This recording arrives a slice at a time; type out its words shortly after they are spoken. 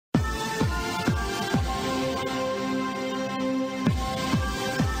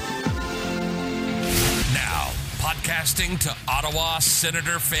Broadcasting to Ottawa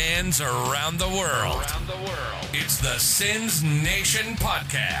Senator fans around the world. It's the Sens Nation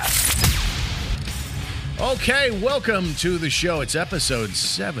Podcast. Okay, welcome to the show. It's episode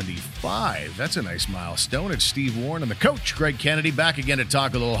 75. That's a nice milestone. It's Steve Warren and the coach, Greg Kennedy, back again to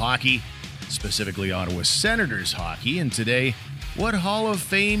talk a little hockey, specifically Ottawa Senators hockey. And today, what Hall of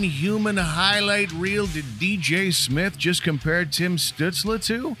Fame human highlight reel did DJ Smith just compare Tim Stützle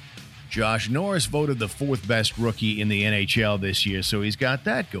to? Josh Norris voted the fourth best rookie in the NHL this year, so he's got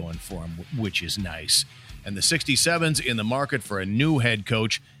that going for him, which is nice. And the 67's in the market for a new head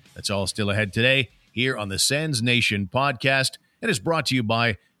coach. That's all still ahead today here on the Sens Nation podcast. It is brought to you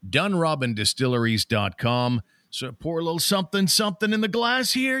by DunrobinDistilleries.com. So pour a little something in the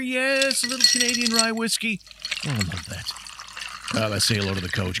glass here. Yes, a little Canadian rye whiskey. Oh, I love that. Let's say hello to the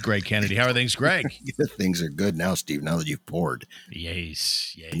coach, Greg Kennedy. How are things, Greg? Things are good now, Steve, now that you've poured.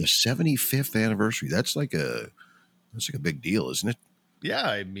 Yes. And the 75th anniversary, that's like a big deal, isn't it? Yeah,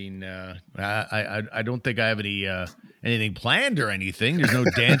 I mean, I don't think I have anything planned or anything. There's no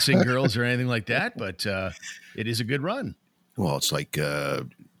dancing girls or anything like that, but it is a good run. Well, it's like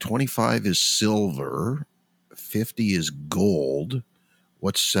 25 is silver, 50 is gold.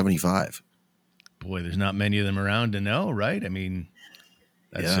 What's 75? Boy, there's not many of them around to know, right? I mean,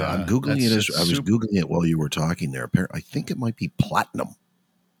 that's, I'm Googling it. I was Googling it while you were talking there. I think it might be platinum.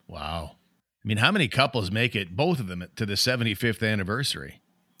 Wow. I mean, how many couples make it, both of them, to the 75th anniversary?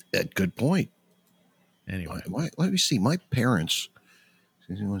 Good point. Anyway. Let me see. My parents,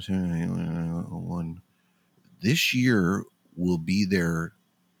 this year will be their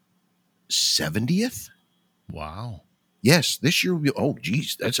 70th? Wow. Yes, this year will be, oh,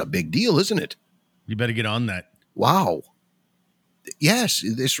 geez, that's a big deal, isn't it? You better get on that. Wow. Yes,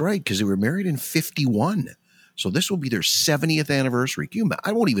 that's right, because they were married in 51. So this will be their 70th anniversary.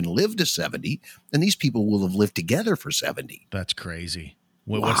 I won't even live to 70, and these people will have lived together for 70. That's crazy.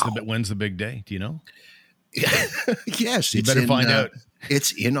 Wow. When's the big day? Do you know? Yes. You better find out.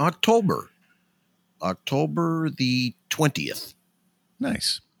 It's in October. October the 20th.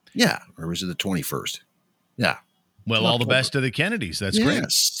 Nice. Yeah. Or was it the 21st? Yeah. Well, all the best to the Kennedys. That's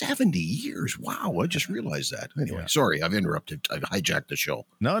great. 70 years. Wow. I just realized that. Anyway, Sorry, I've interrupted. I've hijacked the show.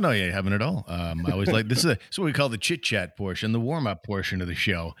 No, you haven't at all. I always like this is what we call the chit chat portion, the warm up portion of the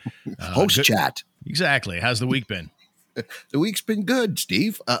show. Host chat. Exactly. How's the week been? The week's been good,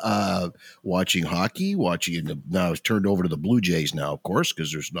 Steve. Watching hockey, now it's turned over to the Blue Jays now, of course,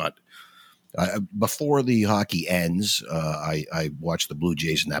 because there's not. Before the hockey ends, I watch the Blue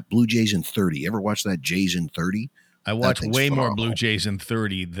Jays and that Blue Jays in 30. You ever watch that Jays in 30? I watch way more Blue Jays in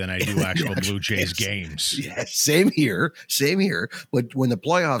 30 than I do actual Blue Jays games. Yeah, same here. But when the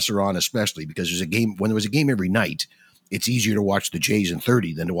playoffs are on, especially because when there was a game every night, it's easier to watch the Jays in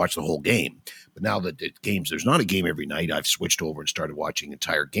 30 than to watch the whole game. But now that there's not a game every night, I've switched over and started watching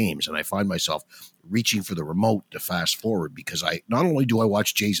entire games. And I find myself reaching for the remote to fast forward because not only do I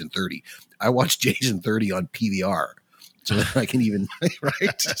watch Jays in 30, I watch Jays in 30 on PVR. So that I can even,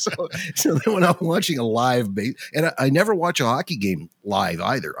 right? So then when I'm watching a live and I never watch a hockey game live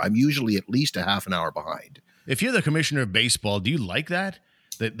either. I'm usually at least a half an hour behind. If you're the commissioner of baseball, do you like that?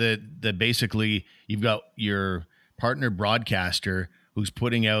 That basically you've got your partner broadcaster who's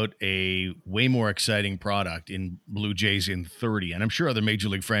putting out a way more exciting product in Blue Jays in 30. And I'm sure other major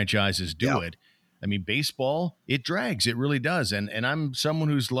league franchises do it. I mean, baseball, it drags. It really does. And I'm someone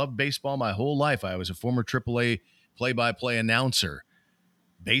who's loved baseball my whole life. I was a former AAA play-by-play announcer.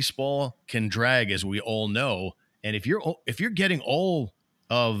 Baseball can drag, as we all know. And if you're getting all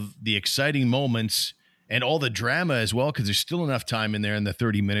of the exciting moments and all the drama as well, because there's still enough time in there in the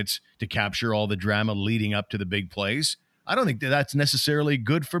 30 minutes to capture all the drama leading up to the big plays, I don't think that's necessarily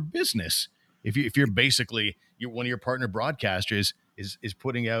good for business. If you're basically one of your partner broadcasters is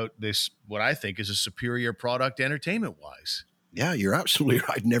putting out this, what I think is a superior product entertainment-wise. Yeah, you're absolutely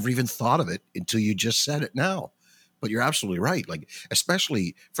right. I'd never even thought of it until you just said it now. But you're absolutely right. Like,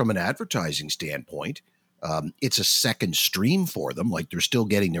 especially from an advertising standpoint, it's a second stream for them. Like, they're still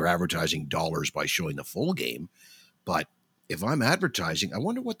getting their advertising dollars by showing the full game. But if I'm advertising, I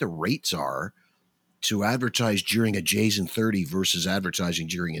wonder what the rates are to advertise during a Jays in 30 versus advertising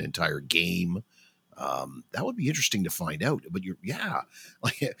during an entire game. That would be interesting to find out. But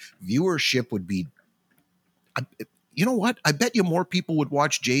viewership would be. You know what? I bet you more people would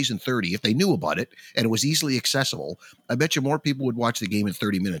watch Jays in 30 if they knew about it and it was easily accessible. I bet you more people would watch the game in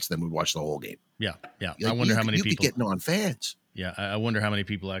 30 minutes than would watch the whole game. Yeah. Like, I wonder how many people. You'd be getting on fans. Yeah, I wonder how many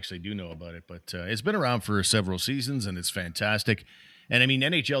people actually do know about it. But it's been around for several seasons, and it's fantastic. And I mean,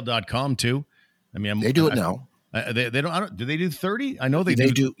 NHL.com too. I mean, they do it now. They don't. Do they do 30? I know they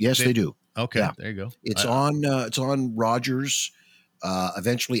do. do. Yes, they do. Okay, Yeah. there you go. It's on Rogers.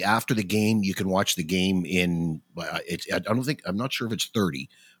 Eventually, after the game, you can watch the game in. I'm not sure if it's 30.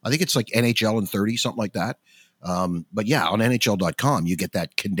 I think it's like NHL in 30, something like that. But yeah, on NHL.com, you get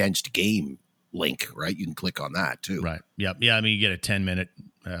that condensed game link, right? You can click on that too. Right. Yep. Yeah. I mean, you get a 10-minute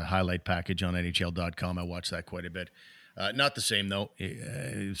highlight package on NHL.com. I watch that quite a bit. Not the same though.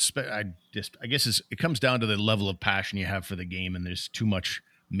 I guess it comes down to the level of passion you have for the game, and there's too much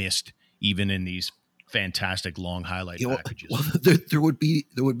missed even in these fantastic long highlight packages. Well, there would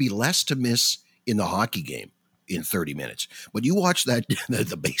be less to miss in the hockey game in 30 minutes. When you watch that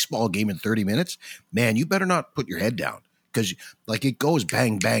the baseball game in 30 minutes, man, you better not put your head down, because like it goes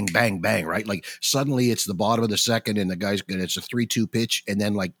bang, bang, bang, bang, right? Like suddenly it's the bottom of the second and it's a 3-2 pitch. And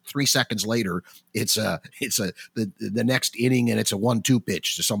then like 3 seconds later, it's the next inning and it's a 1-2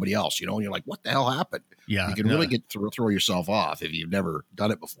 pitch to somebody else, and you're like, what the hell happened? Yeah. You can really throw yourself off if you've never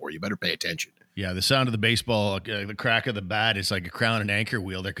done it before. You better pay attention. Yeah, the sound of the baseball, the crack of the bat is like a crown and anchor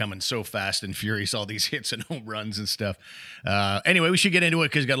wheel. They're coming so fast and furious, all these hits and home runs and stuff. Anyway, we should get into it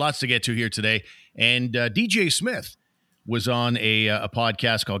because we've got lots to get to here today. And DJ Smith was on a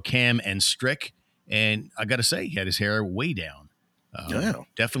podcast called Cam and Strick, and I got to say, he had his hair way down.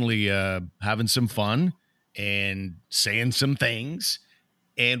 Definitely having some fun and saying some things.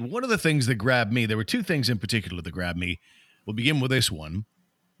 And one of the things that grabbed me, there were two things in particular that grabbed me. We'll begin with this one.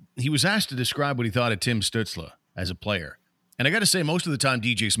 He was asked to describe what he thought of Tim Stützle as a player. And I got to say, most of the time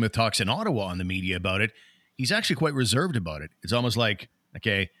DJ Smith talks in Ottawa on the media about it, he's actually quite reserved about it. It's almost like,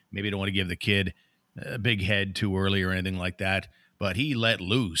 okay, maybe I don't want to give the kid a big head too early or anything like that, but he let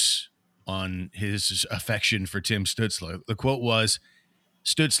loose on his affection for Tim Stützle. The quote was,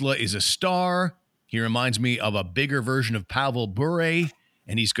 "Stützle is a star. He reminds me of a bigger version of Pavel Bure,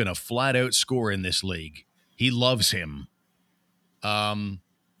 and he's going to flat out score in this league. He loves him."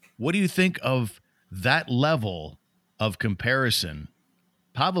 What do you think of that level of comparison?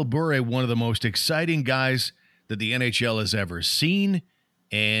 Pavel Bure, one of the most exciting guys that the NHL has ever seen,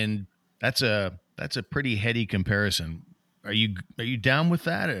 and that's a pretty heady comparison. Are you down with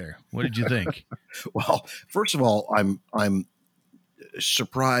that, or what did you think? Well, first of all, I'm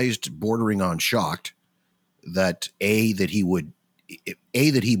surprised, bordering on shocked, that he would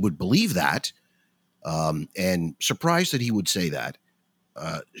believe that, and surprised that he would say that.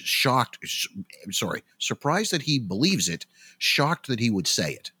 Surprised that he believes it, shocked that he would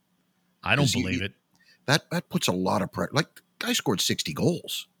say it. I don't believe it. That puts a lot of pressure. Like, the guy scored 60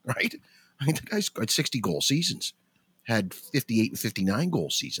 goals, right? I mean, the guy's got 60 goal seasons, had 58 and 59 goal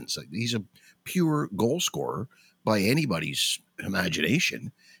seasons. He's a pure goal scorer by anybody's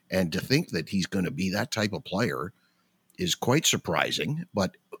imagination. And to think that he's going to be that type of player is quite surprising.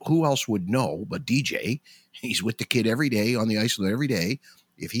 But who else would know but DJ? He's with the kid every day, on the ice with him every day.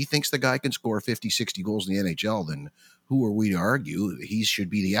 If he thinks the guy can score 50, 60 goals in the NHL, then who are we to argue? He should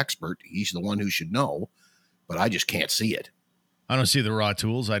be the expert. He's the one who should know. But I just can't see it. I don't see the raw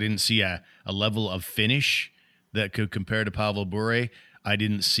tools. I didn't see a level of finish that could compare to Pavel Bure. I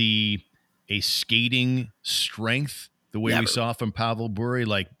didn't see a skating strength the way we saw from Pavel Bure.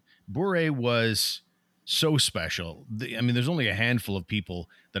 Like, Bure was so special. I mean, there's only a handful of people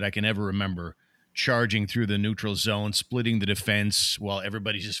that I can ever remember charging through the neutral zone, splitting the defense while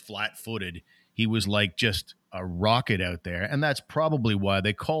everybody's just flat-footed. He was like just a rocket out there, and that's probably why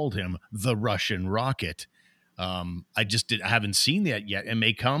they called him the Russian Rocket. I haven't seen that yet. It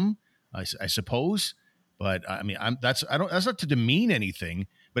may come, I suppose, but I mean, that's not to demean anything.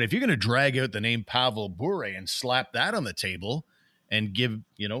 But if you're going to drag out the name Pavel Bure and slap that on the table and give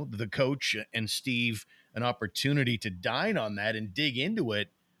the coach and Steve an opportunity to dine on that and dig into it,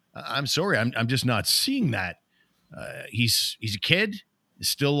 I'm sorry, I'm just not seeing that. He's a kid. There's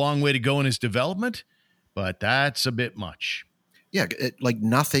still a long way to go in his development, but that's a bit much. Yeah, like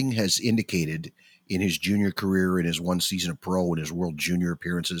nothing has indicated in his junior career, in his one season of pro, in his World Junior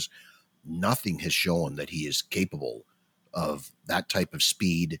appearances, nothing has shown that he is capable of that type of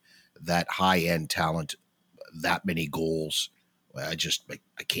speed, that high-end talent, that many goals. I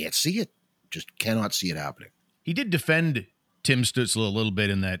can't see it. Just cannot see it happening. He did defend Tim Stützle a little bit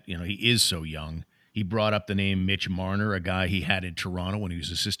in that, he is so young. He brought up the name Mitch Marner, a guy he had in Toronto when he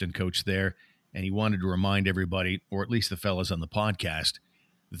was assistant coach there, and he wanted to remind everybody, or at least the fellas on the podcast,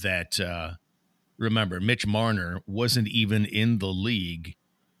 that remember, Mitch Marner wasn't even in the league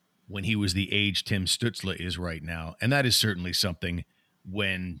when he was the age Tim Stützle is right now. And that is certainly something,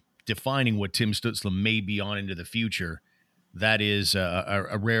 when defining what Tim Stützle may be on into the future, that is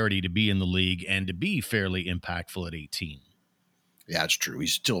a rarity to be in the league and to be fairly impactful at 18. Yeah, it's true.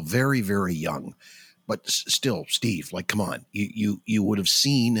 He's still very, very young. But still, Steve, like, come on. You would have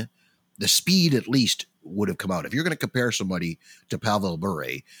seen the speed at least would have come out. If you're going to compare somebody to Pavel Bure,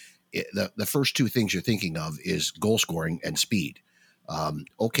 the first two things you're thinking of is goal scoring and speed.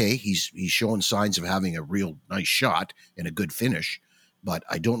 Okay, he's showing signs of having a real nice shot and a good finish, but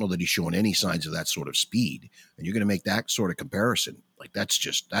I don't know that he's showing any signs of that sort of speed. And you're going to make that sort of comparison. Like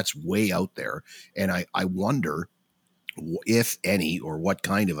that's way out there. And I wonder if any or what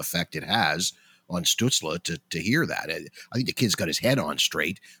kind of effect it has on Stützle to hear that. I think the kid's got his head on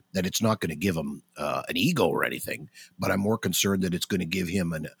straight, that it's not going to give him an ego or anything, but I'm more concerned that it's going to give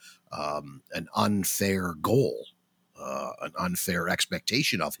him an unfair goal, an unfair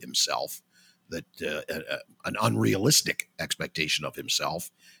expectation of himself, that an unrealistic expectation of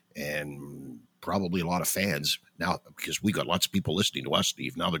himself, and probably a lot of fans now, because we got lots of people listening to us,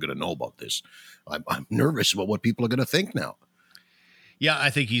 Steve. Now they're going to know about this. I'm nervous about what people are going to think now. Yeah,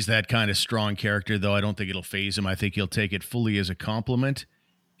 I think he's that kind of strong character, though. I don't think it'll faze him. I think he'll take it fully as a compliment.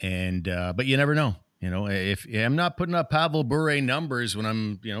 And but you never know. You know, if I'm not putting up Pavel Bure numbers when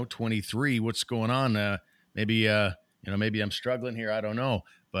I'm 23, what's going on? Maybe maybe I'm struggling here. I don't know.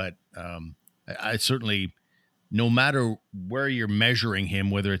 But I certainly, no matter where you're measuring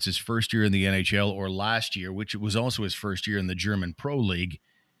him, whether it's his first year in the NHL or last year, which was also his first year in the German Pro League,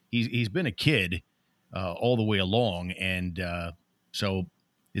 he's been a kid all the way along, and so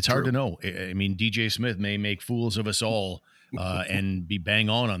it's hard to know. I mean, DJ Smith may make fools of us all and be bang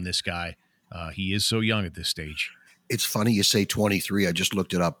on this guy. He is so young at this stage. It's funny you say 23. I just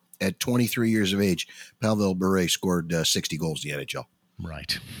looked it up. At 23 years of age, Pavel Bure scored 60 goals in the NHL.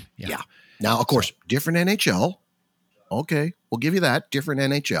 Right. Yeah. Now, of course, different NHL. Okay, we'll give you that. Different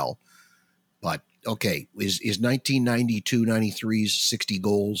NHL. But, okay, is 1992-93's 60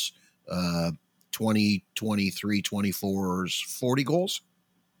 goals, 23-24's 40 goals?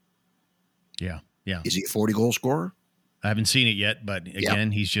 Yeah. Is he a 40-goal scorer? I haven't seen it yet, but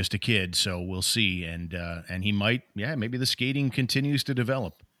again, he's just a kid, so we'll see. And he might, maybe the skating continues to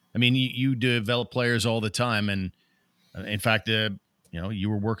develop. I mean, you develop players all the time, and in fact, you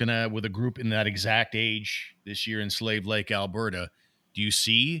were working with a group in that exact age this year in Slave Lake, Alberta. Do you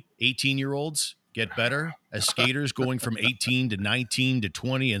see 18-year-olds get better as skaters going from 18 to 19 to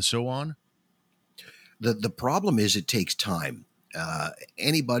 20 and so on? The problem is it takes time.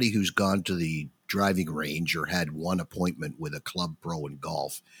 Anybody who's gone to the driving range or had one appointment with a club pro in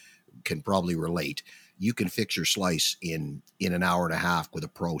golf can probably relate. You can fix your slice in an hour and a half with a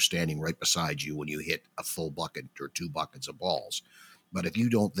pro standing right beside you when you hit a full bucket or two buckets of balls. But if you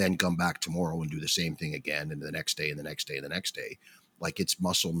don't then come back tomorrow and do the same thing again, and the next day and the next day and the next day, like it's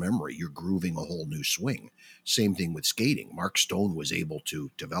muscle memory, you're grooving a whole new swing. Same thing with skating. Mark Stone was able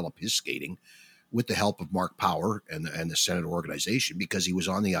to develop his skating with the help of Mark Power and the Senator organization, because he was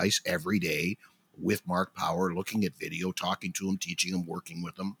on the ice every day with Mark Power, looking at video, talking to him, teaching him, working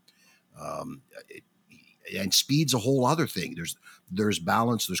with him. And speed's a whole other thing. There's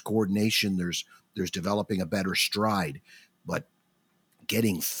balance, there's coordination, there's developing a better stride, but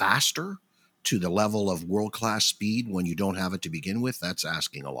getting faster to the level of world-class speed when you don't have it to begin with, that's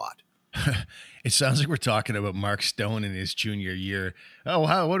asking a lot. It sounds like we're talking about Mark Stone in his junior year. Oh,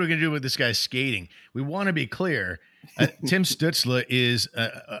 wow, what are we going to do with this guy's skating? We want to be clear. Tim Stützle is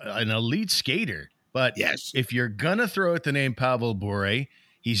an elite skater, but yes, if you're going to throw out the name Pavel Bure,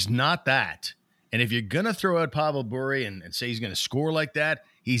 he's not that. And if you're going to throw out Pavel Bure and say he's going to score like that,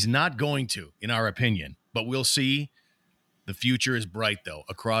 he's not going to, in our opinion. But we'll see. The future is bright, though,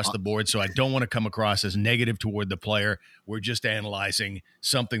 across the board, so I don't want to come across as negative toward the player. We're just analyzing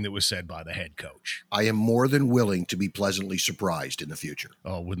something that was said by the head coach. I am more than willing to be pleasantly surprised in the future.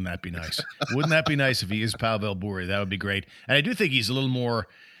 Oh, wouldn't that be nice? Wouldn't that be nice if he is Pavel Bure? That would be great. And I do think he's a little more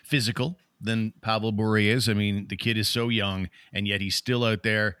physical than Pavel Bure is. I mean, the kid is so young, and yet he's still out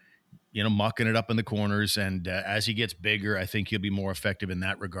there, mucking it up in the corners. And as he gets bigger, I think he'll be more effective in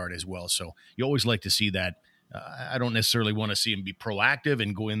that regard as well. So you always like to see that. I don't necessarily want to see him be proactive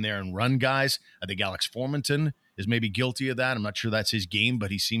and go in there and run guys. I think Alex Formenton is maybe guilty of that. I'm not sure that's his game, but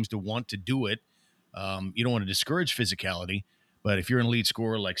he seems to want to do it. You don't want to discourage physicality, but if you're an elite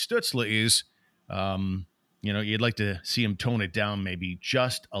scorer like Stützle is, you'd like to see him tone it down maybe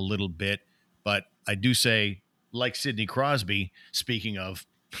just a little bit. But I do say, like Sidney Crosby, speaking of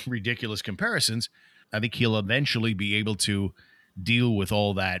ridiculous comparisons, I think he'll eventually be able to deal with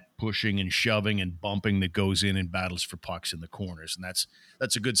all that pushing and shoving and bumping that goes in battles for pucks in the corners. And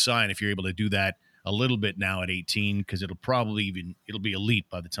that's a good sign if you're able to do that a little bit now at 18, because it'll be elite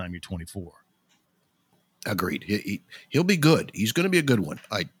by the time you're 24. Agreed. He'll be good. He's going to be a good one.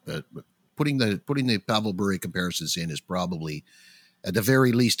 Putting the Pavel Bure comparisons in is probably, at the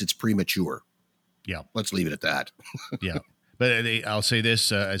very least, it's premature. Yeah. Let's leave it at that. Yeah. But I'll say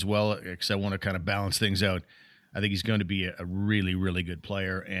this as well, because I want to kind of balance things out. I think he's going to be a really, really good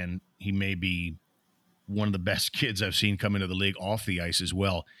player, and he may be one of the best kids I've seen come into the league off the ice as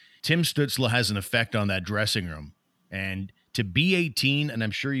well. Tim Stützle has an effect on that dressing room. And to be 18, and I'm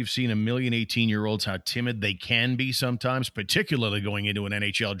sure you've seen a million 18-year-olds, how timid they can be sometimes, particularly going into an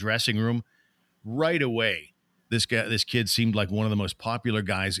NHL dressing room, right away, this kid seemed like one of the most popular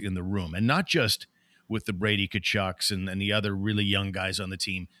guys in the room. And not just with the Brady Tkachuks and the other really young guys on the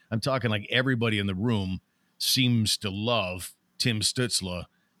team. I'm talking like everybody in the room seems to love Tim Stützle.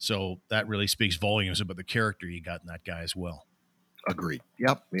 So that really speaks volumes about the character you got in that guy as well. Agreed.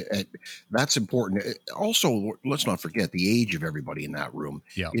 Yep. That's important. Also, let's not forget the age of everybody in that room.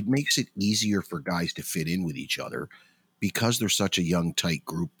 Yeah. It makes it easier for guys to fit in with each other because they're such a young, tight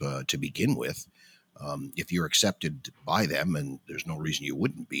group to begin with. If you're accepted by them, and there's no reason you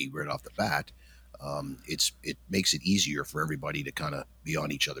wouldn't be right off the bat, it makes it easier for everybody to kind of be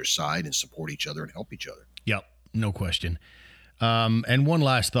on each other's side and support each other and help each other. Yep. No question. And one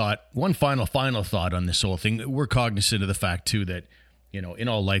last thought, one final thought on this whole thing. We're cognizant of the fact, too, that, in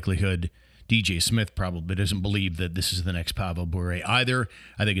all likelihood, DJ Smith probably doesn't believe that this is the next Pavel Bure either.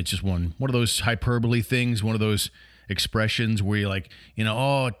 I think it's just one of those hyperbole things, one of those expressions where you're like,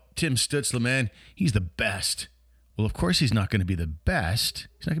 oh, Tim Stützle, man, he's the best. Well, of course he's not going to be the best.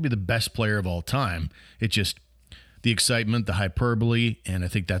 He's not going to be the best player of all time. It's just the excitement, the hyperbole, and I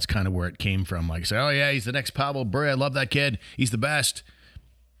think that's kind of where it came from. Like, say, oh, yeah, he's the next Pavel Bure. I love that kid. He's the best.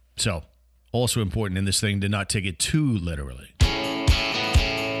 So, also important in this thing to not take it too literally.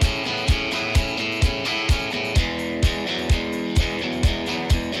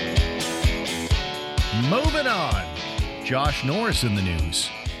 Moving on. Josh Norris in the news.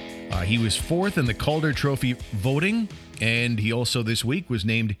 He was fourth in the Calder Trophy voting, and he also this week was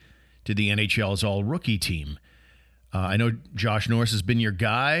named to the NHL's All-Rookie team. I know Josh Norris has been your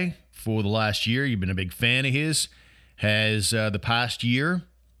guy for the last year. You've been a big fan of his. Has the past year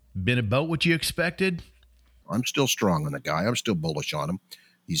been about what you expected? I'm still strong on the guy. I'm still bullish on him.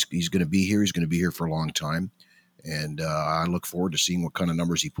 He's going to be here. He's going to be here for a long time. And I look forward to seeing what kind of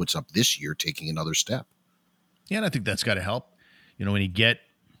numbers he puts up this year, taking another step. Yeah, and I think that's got to help. When you get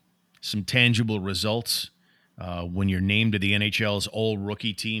some tangible results, when you're named to the NHL's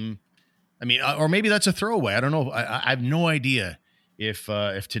All-Rookie team, I mean, or maybe that's a throwaway. I don't know. I have no idea if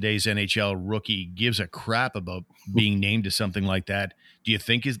today's NHL rookie gives a crap about being named to something like that. Do you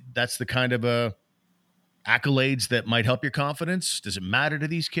think that's the kind of accolades that might help your confidence? Does it matter to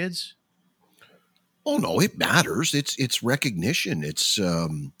these kids? Oh no, it matters. It's recognition.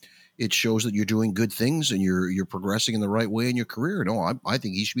 It shows that you're doing good things and you're progressing in the right way in your career. No, I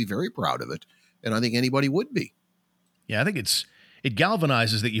think he should be very proud of it, and I think anybody would be. Yeah, I think it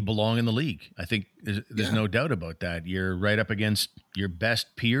galvanizes that you belong in the league. I think there's no doubt about that. You're right up against your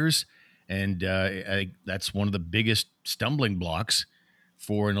best peers, and I think that's one of the biggest stumbling blocks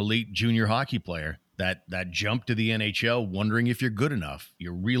for an elite junior hockey player. That jump to the NHL, wondering if you're good enough.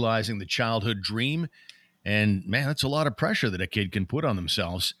 You're realizing the childhood dream, and man, that's a lot of pressure that a kid can put on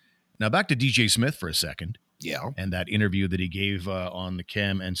themselves. Now back to DJ Smith for a second. Yeah. And that interview that he gave on the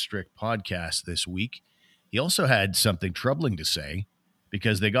Cam and Strick podcast this week. He also had something troubling to say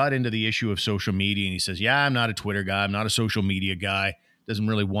because they got into the issue of social media, and he says, yeah, I'm not a Twitter guy. I'm not a social media guy. Doesn't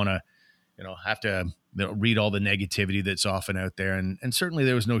really want to, have to read all the negativity that's often out there. And certainly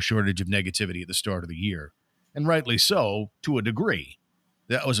there was no shortage of negativity at the start of the year. And rightly so, to a degree.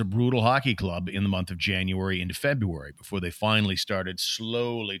 That was a brutal hockey club in the month of January into February before they finally started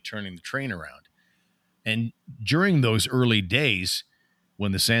slowly turning the train around. And during those early days,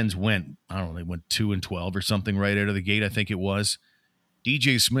 when the Sens went, they went 2-12 or something right out of the gate, I think it was,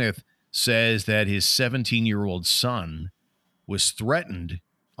 DJ Smith says that his 17-year-old son was threatened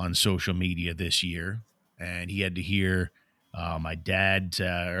on social media this year, and he had to hear my dad,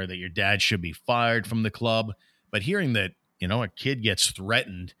 or that your dad should be fired from the club. But hearing that, a kid gets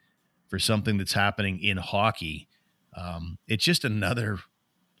threatened for something that's happening in hockey, it's just another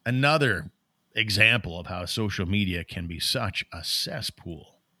example of how social media can be such a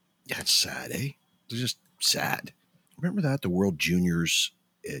cesspool. Yeah, it's sad, eh? It's just sad. Remember that? The World Juniors,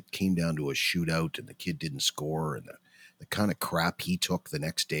 it came down to a shootout and the kid didn't score, and the kind of crap he took the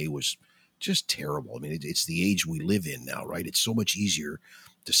next day was just terrible. I mean, it's the age we live in now, right? It's so much easier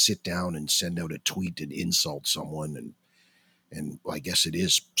to sit down and send out a tweet and insult someone, and I guess it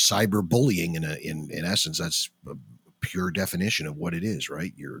is cyberbullying in essence. That's a pure definition of what it is,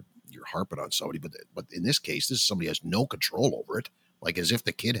 right? You're harping on somebody, but in this case, this is somebody who has no control over it, like as if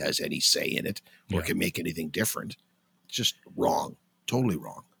the kid has any say in it or can make anything different. It's just wrong, totally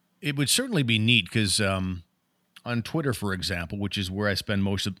wrong. It would certainly be neat because on Twitter, for example, which is where I spend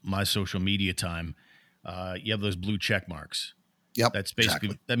most of my social media time, you have those blue check marks. Yep. That's basically,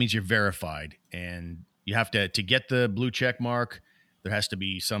 exactly. that means you're verified, and you have to get the blue check mark. There has to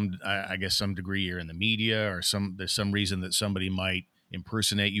be some, I guess, some degree you're in the media, or there's some reason that somebody might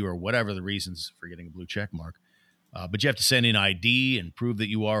impersonate you, or whatever the reasons for getting a blue check mark. But you have to send in ID and prove that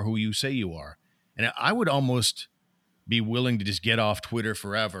you are who you say you are. And I would almost be willing to just get off Twitter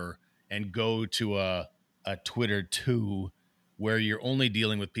forever and go to a Twitter 2 where you're only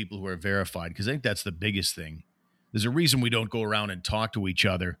dealing with people who are verified, because I think that's the biggest thing. There's a reason we don't go around and talk to each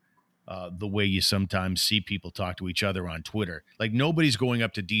other the way you sometimes see people talk to each other on Twitter. Like, nobody's going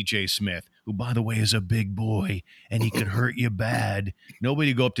up to DJ Smith, who, by the way, is a big boy and he could hurt you bad.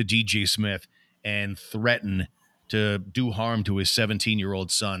 Nobody go up to DJ Smith and threaten to do harm to his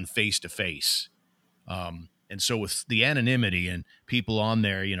 17-year-old son face to face. And so with the anonymity and people on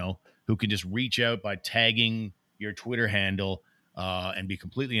there, who can just reach out by tagging your Twitter handle and be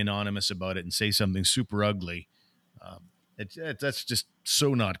completely anonymous about it and say something super ugly, that's just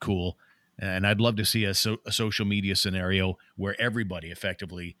so not cool. And I'd love to see a social media scenario where everybody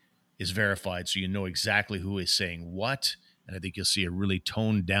effectively is verified, so you know exactly who is saying what. And I think you'll see a really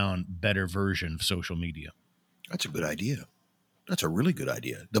toned down, better version of social media. That's a good idea. That's a really good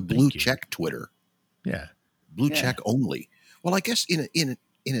idea. The blue check Twitter. Yeah. Blue check only. Well, I guess in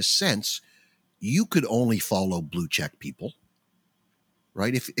a sense, you could only follow blue check people,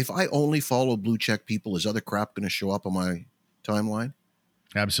 right? If I only follow blue check people, is other crap going to show up on my timeline?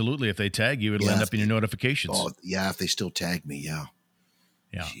 Absolutely. If they tag you, it'll end up in your notifications. Oh, yeah. If they still tag me, yeah.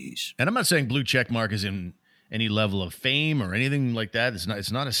 Yeah. Jeez. And I'm not saying blue check mark is in any level of fame or anything like that.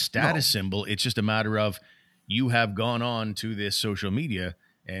 It's not a status symbol. It's just a matter of you have gone on to this social media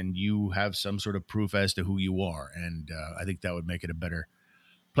and you have some sort of proof as to who you are. And I think that would make it a better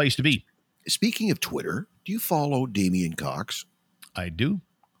place to be. Speaking of Twitter, do you follow Damian Cox? I do.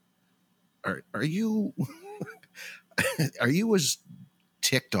 Are you are you as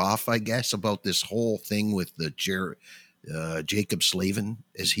ticked off, I guess, about this whole thing with the Jacob Slavin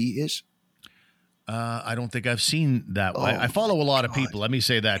as he is? I don't think I've seen that. I follow a lot of people. Let me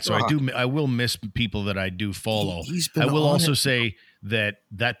say that. So I will miss people that I do follow. I will also say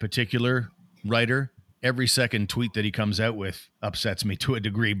that particular writer, every second tweet that he comes out with upsets me to a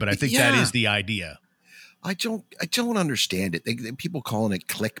degree, but I think that is the idea. I don't understand it. People calling it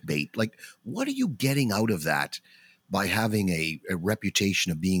clickbait. Like, what are you getting out of that by having a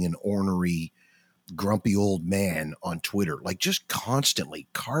reputation of being an ornery, grumpy old man on Twitter? Like, just constantly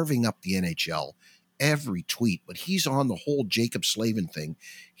carving up the NHL every tweet. But he's on the whole Jacob Slavin thing.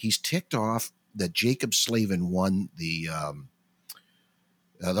 He's ticked off that Jacob Slavin won the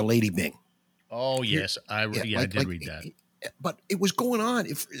Lady Byng. Oh yes, I did read that. But it was going on.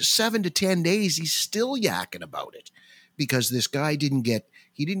 If 7 to 10 days, he's still yakking about it because this guy didn't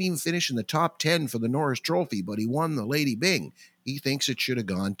even finish in the top 10 for the Norris Trophy, but he won the Lady Byng. He thinks it should have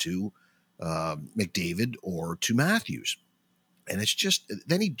gone to McDavid or to Matthews. And it's just,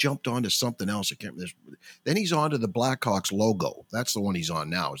 then he jumped onto something else. I can't remember. Then he's on to the Blackhawks logo. That's the one he's on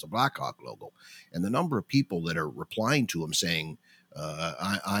now, is the Blackhawk logo. And the number of people that are replying to him saying,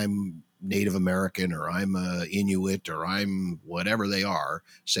 I'm Native American, or I'm Inuit, or I'm whatever they are,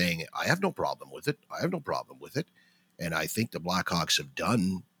 saying, I have no problem with it. I have no problem with it. And I think the Blackhawks have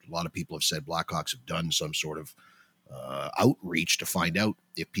done, a lot of people have said Blackhawks have done some sort of outreach to find out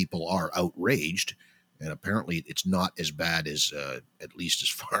if people are outraged. And apparently it's not as bad as, at least as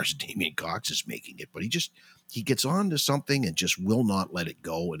far as Damian Cox is making it. But he gets on to something and just will not let it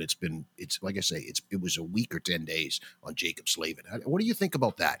go. And it's like I say, it was a week or 10 days on Jacob Slavin. What do you think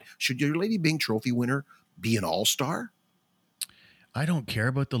about that? Should your Lady Byng Trophy winner be an all-star? I don't care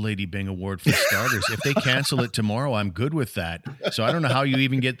about the Lady Byng Award for starters. If they cancel it tomorrow, I'm good with that. So I don't know how you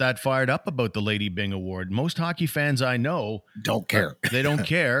even get that fired up about the Lady Byng Award. Most hockey fans I know don't care. They don't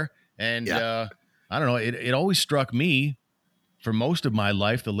care. And I don't know. It always struck me for most of my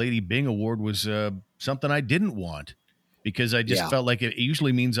life, the Lady Byng Award was something I didn't want because I just felt like it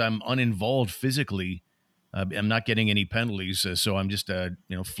usually means I'm uninvolved physically. I'm not getting any penalties. So I'm just,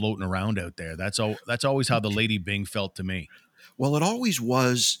 floating around out there. That's always how the Lady Byng felt to me. Well, it always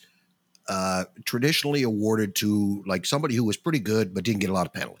was traditionally awarded to like somebody who was pretty good but didn't get a lot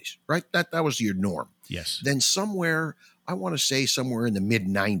of penalties, right? That was your norm. Yes. Then somewhere, I want to say somewhere in the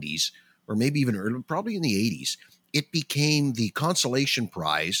mid-90s, or maybe even early, probably in the 80s, it became the consolation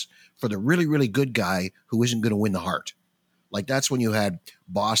prize for the really, really good guy who isn't going to win the Hart. Like that's when you had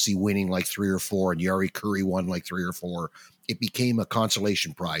Bossy winning like 3 or 4 and Yari Curry won like 3 or 4. It became a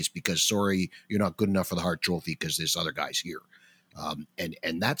consolation prize because, sorry, you're not good enough for the Hart Trophy because this other guy's here.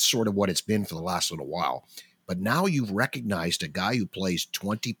 And that's sort of what it's been for the last little while. But now you've recognized a guy who plays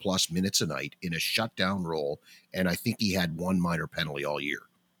 20 plus minutes a night in a shutdown role, and I think he had one minor penalty all year.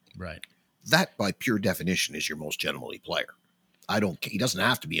 Right. That, by pure definition, is your most gentlemanly player. He doesn't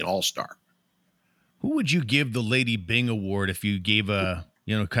have to be an all-star. Who would you give the Lady Byng Award if you gave a,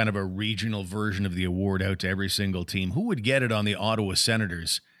 kind of a regional version of the award out to every single team? Who would get it on the Ottawa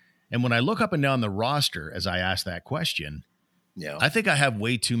Senators? And when I look up and down the roster as I ask that question, I think I have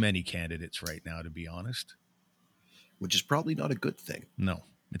way too many candidates right now, to be honest. Which is probably not a good thing. No,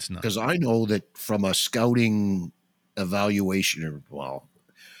 it's not. Because I know that from a scouting evaluation,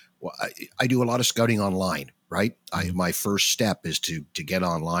 I do a lot of scouting online, right? My first step is to get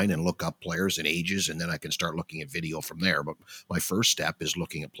online and look up players and ages, and then I can start looking at video from there. But my first step is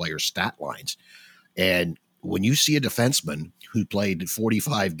looking at players' stat lines. And when you see a defenseman who played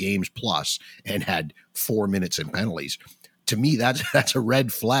 45 games plus and had 4 minutes in penalties, to me that's a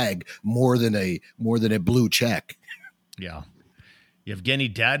red flag more than a blue check. Yeah. Yevgeny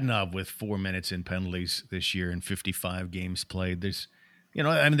Dadonov with 4 minutes in penalties this year in 55 games played. There's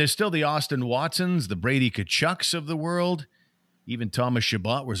still the Austin Watsons, the Brady Kachucks of the world. Even Thomas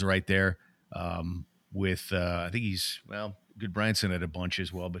Chabot was right there with, I think Goodbranson had a bunch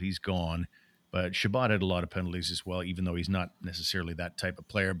as well, but he's gone. But Chabot had a lot of penalties as well, even though he's not necessarily that type of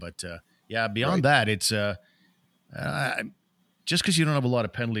player. But, beyond that, it's just because you don't have a lot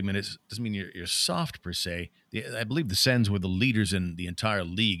of penalty minutes doesn't mean you're soft per se. I believe the Sens were the leaders in the entire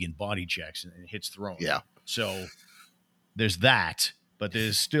league in body checks and hits thrown. Yeah. So there's that, but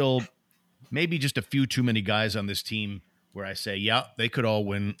there's still maybe just a few too many guys on this team where I say, they could all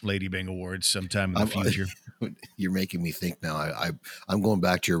win Lady Byng Awards sometime in the future. You're making me think now. I'm going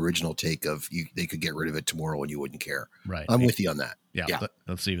back to your original take of they could get rid of it tomorrow and you wouldn't care. Right. I'm with you on that. Yeah.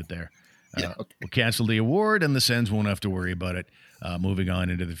 Let's leave it there. Okay. We'll cancel the award, and the Sens won't have to worry about it moving on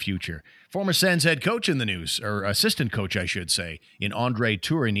into the future. Former Sens head coach in the news, or assistant coach, I should say, in Andre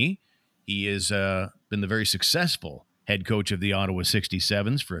Tourigny. He has been the very successful head coach of the Ottawa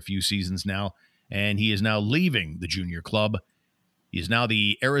 67s for a few seasons now, and he is now leaving the junior club. He is now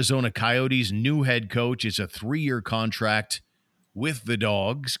the Arizona Coyotes' new head coach. It's a 3-year contract with the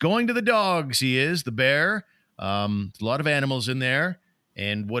Dogs. Going to the Dogs, he is, the Bear. A lot of animals in there.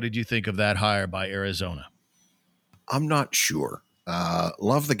 And what did you think of that hire by Arizona? I'm not sure.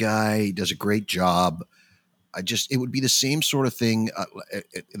 Love the guy, does a great job. It would be the same sort of thing.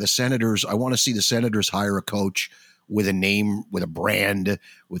 The Senators, I want to see the Senators hire a coach with a name, with a brand,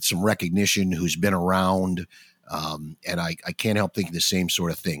 with some recognition, who's been around. And I can't help thinking the same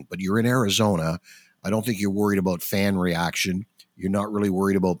sort of thing. But you're in Arizona. I don't think you're worried about fan reaction. You're not really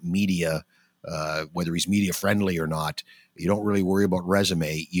worried about media, whether he's media friendly or not. You don't really worry about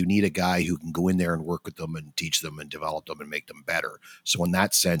resume. You need a guy who can go in there and work with them and teach them and develop them and make them better. So in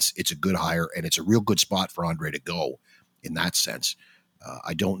that sense, it's a good hire, and it's a real good spot for Andre to go in that sense.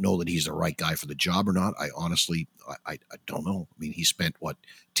 I don't know that he's the right guy for the job or not. I honestly, I don't know. I mean, he spent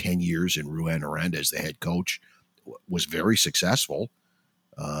 10 years in Rouyn-Noranda as the head coach, was very successful.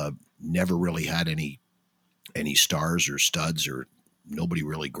 Never really had any stars or studs, or nobody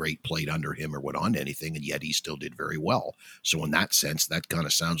really great played under him or went on to anything, and yet he still did very well. So in that sense, that kind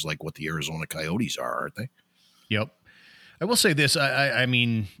of sounds like what the Arizona Coyotes are, aren't they? Yep. I will say this. I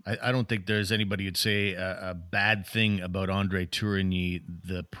mean, I don't think there's anybody who'd say a bad thing about Andre Tourigny,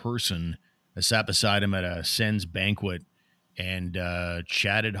 the person. I sat beside him at a Sens banquet and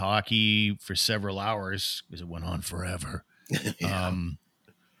chatted hockey for several hours because it went on forever. Yeah.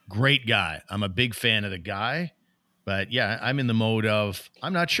 Great guy. I'm a big fan of the guy. But, I'm in the mode of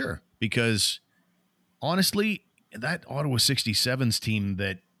I'm not sure because, honestly, that Ottawa 67s team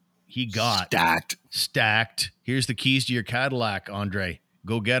that he got stacked. Here's the keys to your Cadillac, Andre.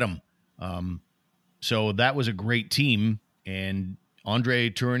 Go get them. So that was a great team, and Andre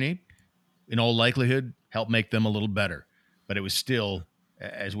Tourigny, in all likelihood, helped make them a little better. But it was still,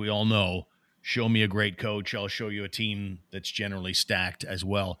 as we all know, show me a great coach, I'll show you a team that's generally stacked as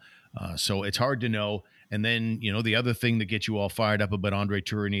well. So it's hard to know. And then, the other thing that gets you all fired up about Andre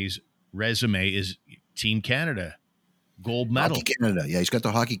Tourigny's resume is Team Canada, gold medal. Hockey Canada. Yeah, he's got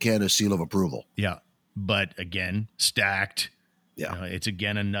the Hockey Canada seal of approval. Yeah. But again, stacked. Yeah. It's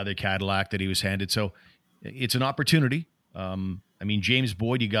again another Cadillac that he was handed. So it's an opportunity. I mean, James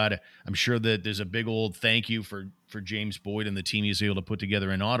Boyd, I'm sure that there's a big old thank you for James Boyd and the team he's able to put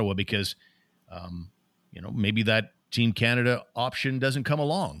together in Ottawa because, maybe that Team Canada option doesn't come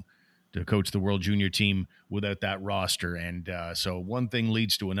along to coach the World Junior team without that roster. And so one thing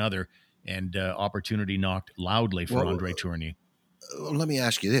leads to another, and opportunity knocked loudly for Andre Tourigny. Let me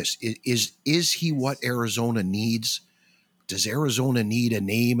ask you this. Is he what Arizona needs? Does Arizona need a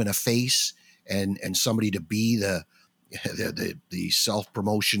name and a face and somebody to be the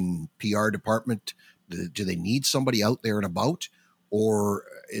self-promotion PR department? Do they need somebody out there and about, or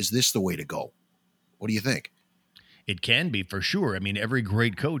is this the way to go? What do you think? It can be, for sure. I mean, every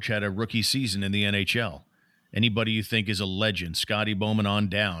great coach had a rookie season in the NHL. Anybody you think is a legend, Scotty Bowman on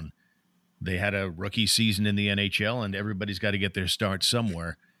down, they had a rookie season in the NHL, and everybody's got to get their start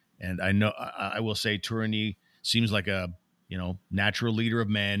somewhere. And I will say Tourigny seems like a, natural leader of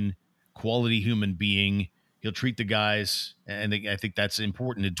men, quality human being. He'll treat the guys, and I think that's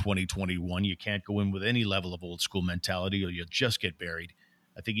important in 2021. You can't go in with any level of old school mentality or you'll just get buried.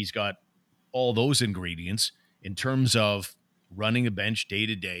 I think he's got all those ingredients. In terms of running a bench day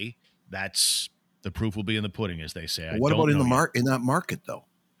to day, that's the proof will be in the pudding, as they say. What about in that market, though?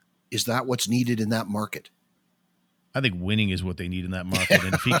 Is that what's needed in that market? I think winning is what they need in that market,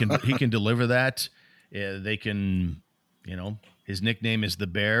 and if he can deliver that, they can. His nickname is the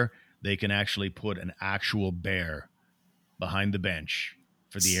Bear. They can actually put an actual bear behind the bench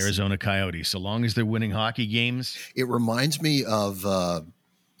for the Arizona Coyotes, so long as they're winning hockey games. It reminds me of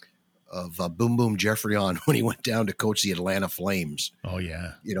Boom Boom Geoffrion when he went down to coach the Atlanta Flames. Oh,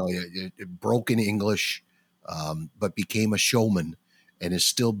 yeah. Broken English, but became a showman and is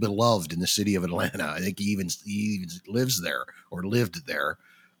still beloved in the city of Atlanta. I think he even lives there or lived there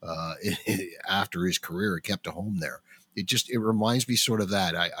after his career. He kept a home there. It reminds me sort of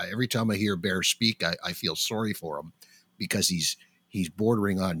that. I every time I hear Bear speak, I feel sorry for him because he's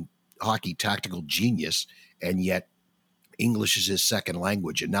bordering on hockey tactical genius, and yet English is his second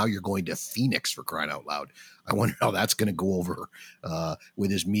language, and now you're going to Phoenix, for crying out loud. I wonder how that's going to go over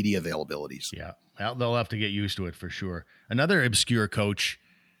with his media availabilities. Yeah, they'll have to get used to it for sure. Another obscure coach,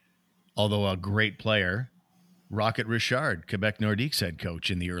 although a great player, Rocket Richard, Quebec Nordique's head coach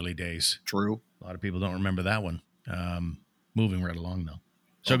in the early days. True. A lot of people don't remember that one. Moving right along, though.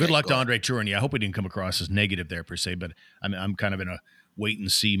 So Okay, good luck go to ahead. Andre Tourigny. I hope we didn't come across as negative there per se, but I'm kind of in a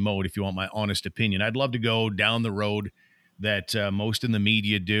wait-and-see mode, if you want my honest opinion. I'd love to go down the road that most in the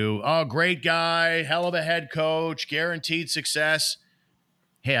media do. Oh, great guy, hell of a head coach, guaranteed success.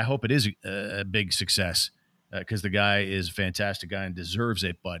 Hey, I hope it is a big success because the guy is a fantastic guy and deserves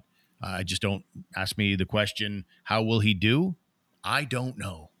it, but I just don't ask me the question, how will he do? I don't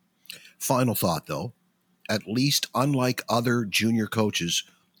know. Final thought, though. At least, unlike other junior coaches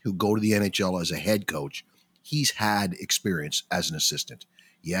who go to the NHL as a head coach, he's had experience as an assistant.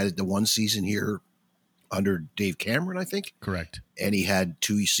 He had the one season here under Dave Cameron, I think. Correct. And he had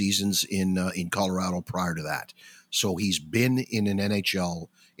 2 seasons in Colorado prior to that. So he's been in an NHL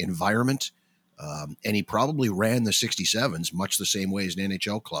environment, and he probably ran the 67s much the same way as an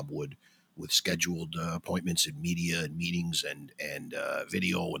NHL club would, with scheduled appointments in media and meetings and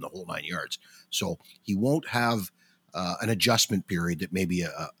video and the whole 9 yards. So he won't have an adjustment period that maybe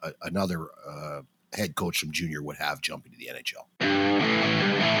another head coach from junior would have jumping to the NHL.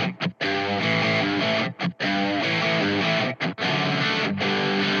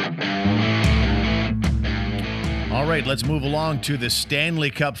 All right, let's move along to the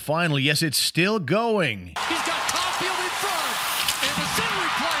Stanley Cup final. Yes, it's still going. He's got Caulfield in front. And the center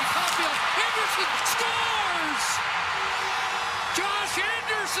replay. Caulfield. Anderson scores! Josh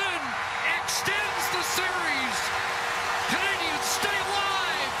Anderson extends the series. Canadians stay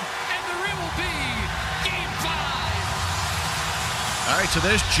alive. And there it will be Game 5. All right, so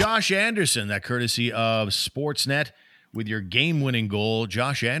there's Josh Anderson, that courtesy of Sportsnet with your game-winning goal.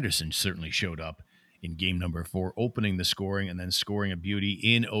 Josh Anderson certainly showed up in game number 4, opening the scoring and then scoring a beauty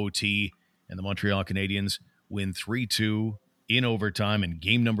in OT. And the Montreal Canadiens win 3-2 in overtime in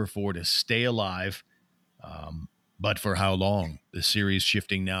game number 4 to stay alive. But for how long? The series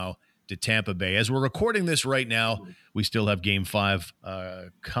shifting now to Tampa Bay. As we're recording this right now, we still have game 5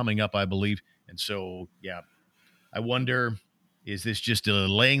 coming up, I believe. And so, yeah, I wonder, is this just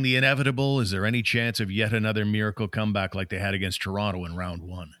delaying the inevitable? Is there any chance of yet another miracle comeback like they had against Toronto in round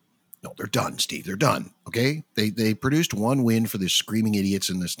 1? No, they're done, Steve. They're done. Okay, they produced 1 win for the screaming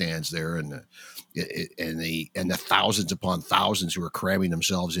idiots in the stands there, and the thousands upon thousands who are cramming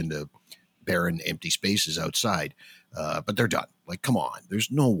themselves into barren, empty spaces outside. But they're done. Like, come on.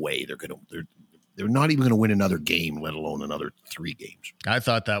 There's no way they're not even gonna win another game, let alone another 3 games. I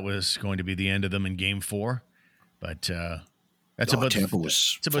thought that was going to be the end of them in game 4, but that's about Tampa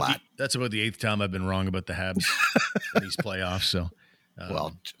was flat. That's about the 8th time I've been wrong about the Habs in these playoffs. So.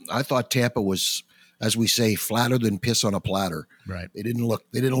 Well, I thought Tampa was, as we say, flatter than piss on a platter. Right. They didn't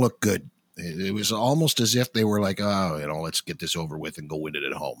look good. It was almost as if they were like, oh, let's get this over with and go win it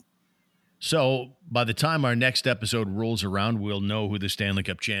at home. So by the time our next episode rolls around, we'll know who the Stanley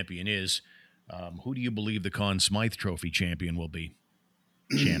Cup champion is. Who do you believe the Conn Smythe Trophy champion will be?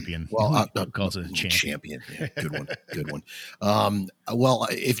 champion. Well, calls it a champion. Yeah, good one. Good one. Well,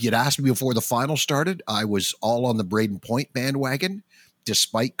 if you'd asked me before the final started, I was all on the Braden Point bandwagon,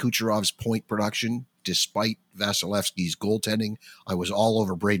 despite Kucherov's point production, despite Vasilevsky's goaltending. I was all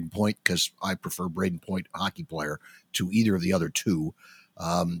over Braden Point because I prefer Braden Point, hockey player, to either of the other two.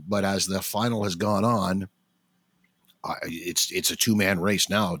 But as the final has gone on, it's a two-man race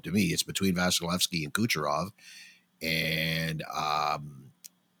now to me. It's between Vasilevsky and Kucherov, and I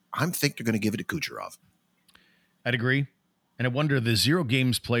think they're going to give it to Kucherov. I'd agree. And I wonder, the 0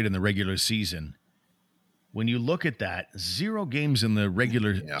 games played in the regular season, when you look at that, 0 games in the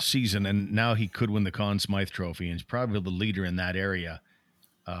regular season, and now he could win the Conn Smythe Trophy, and he's probably the leader in that area.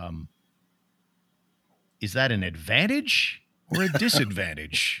 Is that an advantage or a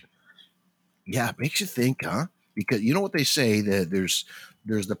disadvantage? Yeah, it makes you think, huh? Because you know what they say, that there's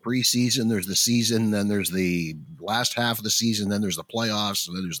the preseason, there's the season, then there's the last half of the season, then there's the playoffs,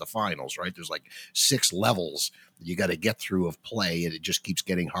 and then there's the finals, right? There's like 6 levels that you got to get through of play, and it just keeps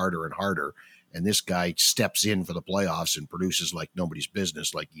getting harder and harder. And this guy steps in for the playoffs and produces like nobody's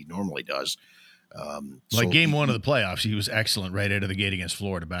business, like he normally does. Game 1 of the playoffs, he was excellent right out of the gate against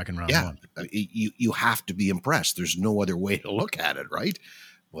Florida back in round 1. You have to be impressed. There's no other way to look at it, right?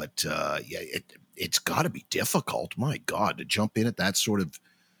 But it's got to be difficult. My God, to jump in at that sort of,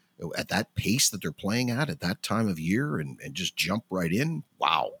 at that pace that they're playing at that time of year and just jump right in.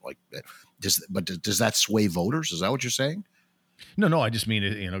 Wow. Like, does that sway voters? Is that what you're saying? No, I just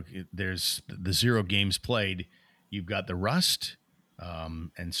mean, there's the 0 games played. You've got the rust.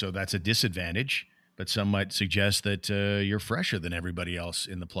 And so that's a disadvantage, but some might suggest that you're fresher than everybody else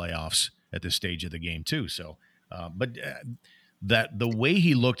in the playoffs at this stage of the game too. So, that the way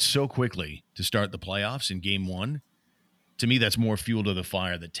he looked so quickly to start the playoffs in game 1, to me, that's more fuel to the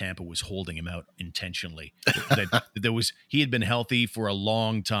fire that Tampa was holding him out intentionally. He had been healthy for a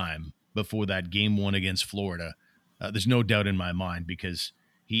long time before that game 1 against Florida. There's no doubt in my mind, because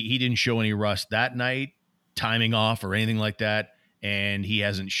he didn't show any rust that night, timing off or anything like that. And he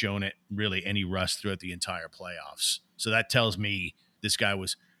hasn't shown it really any rust throughout the entire playoffs. So that tells me this guy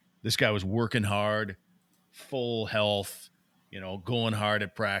was working hard, full health, going hard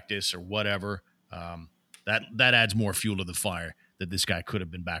at practice or whatever. That adds more fuel to the fire that this guy could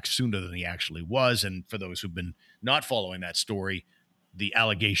have been back sooner than he actually was. And for those who've been not following that story, the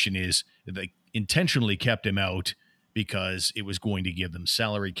allegation is that they intentionally kept him out because it was going to give them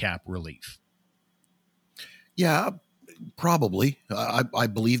salary cap relief. Yeah, probably. I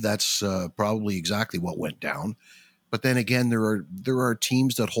believe that's probably exactly what went down. But then again, there are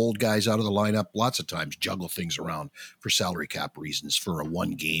teams that hold guys out of the lineup lots of times, juggle things around for salary cap reasons for a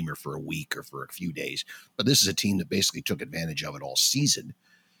 1 game or for a week or for a few days. But this is a team that basically took advantage of it all season.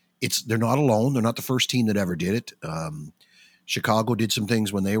 They're not alone. They're not the first team that ever did it. Chicago did some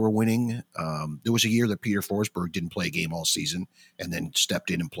things when they were winning. There was a year that Peter Forsberg didn't play a game all season and then stepped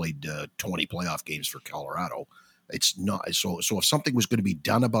in and played 20 playoff games for Colorado. It's not so if something was going to be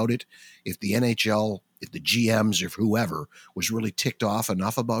done about it, if the NHL, if the GMs, if whoever was really ticked off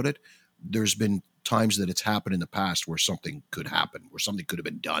enough about it, there's been times that it's happened in the past where something could happen, where something could have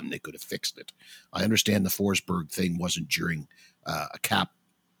been done. They could have fixed it. I understand the Forsberg thing wasn't during a cap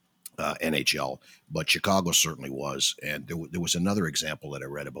NHL, but Chicago certainly was. And there was another example that I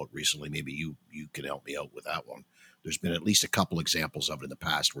read about recently. Maybe you can help me out with that one. There's been at least a couple examples of it in the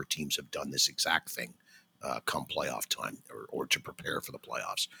past where teams have done this exact thing come playoff time or to prepare for the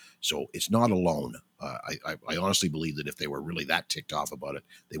playoffs. So it's not alone. I honestly believe that if they were really that ticked off about it,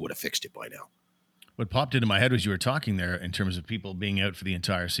 they would have fixed it by now. What popped into my head as you were talking there in terms of people being out for the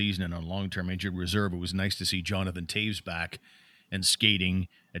entire season and on long-term injured reserve, it was nice to see Jonathan Toews back and skating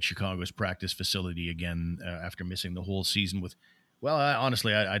at Chicago's practice facility again after missing the whole season with, well,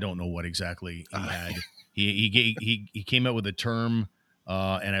 honestly, I don't know what exactly he had. He came out with a term,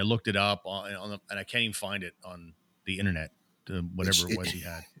 and I looked it up and I can't even find it on the internet, whatever it was he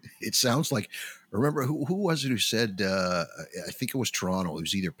had. It sounds like, remember who was it who said, I think it was Toronto. It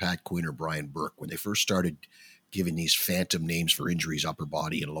was either Pat Quinn or Brian Burke when they first started giving these phantom names for injuries, upper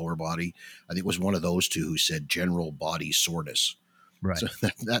body and lower body. I think it was one of those two who said general body soreness. Right. So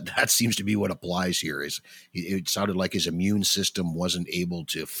that seems to be what applies here. Is it sounded like his immune system wasn't able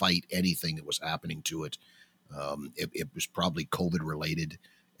to fight anything that was happening to it. It was probably COVID related,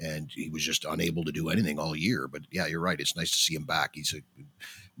 and he was just unable to do anything all year. But yeah, you're right. It's nice to see him back. He's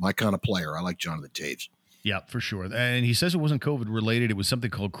my kind of player. I like Jonathan Toews. Yeah, for sure. And he says it wasn't COVID related. It was something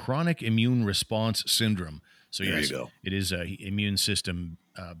called chronic immune response syndrome. So there yes, you go. It is immune system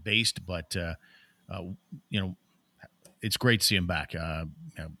based, but it's great to see him back.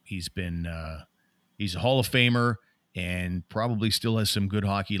 He's a Hall of Famer, and probably still has some good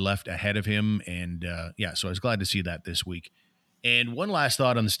hockey left ahead of him. And so I was glad to see that this week. And one last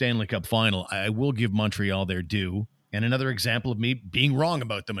thought on the Stanley Cup final. I will give Montreal their due. And another example of me being wrong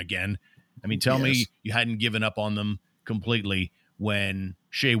about them again. I mean, tell me you hadn't given up on them completely when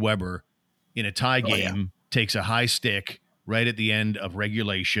Shea Weber in a tie game takes a high stick right at the end of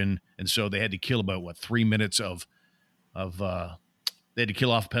regulation. And so they had to kill about 3 minutes they had to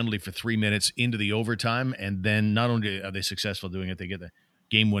kill off a penalty for 3 minutes into the overtime. And then not only are they successful doing it, they get the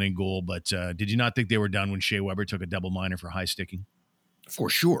game-winning goal. But did you not think they were done when Shea Weber took a double minor for high sticking? For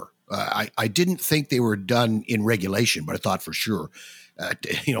sure. I didn't think they were done in regulation, but I thought for sure, an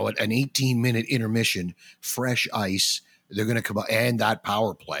 18-minute intermission, fresh ice, they're going to come out, and that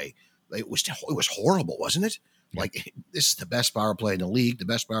power play. It was horrible, wasn't it? Like, this is the best power play in the league, the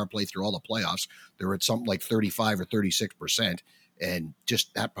best power play through all the playoffs. They're at something like 35 or 36%. And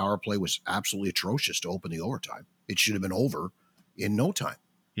just that power play was absolutely atrocious to open the overtime. It should have been over in no time.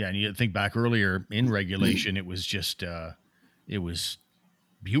 Yeah, and you think back earlier in regulation, it was just it was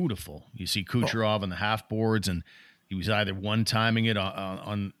beautiful. You see Kucherov on the half boards, and he was either one-timing it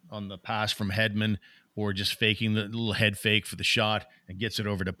on the pass from Hedman or just faking the little head fake for the shot and gets it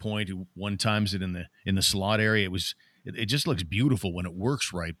over to Point, who one-times it in the slot area. It just looks beautiful when it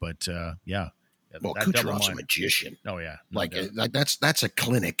works right, but Well, Kucherov's a magician. Oh, yeah. That's a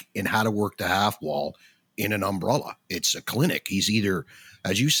clinic in how to work the half wall in an umbrella. It's a clinic. He's either,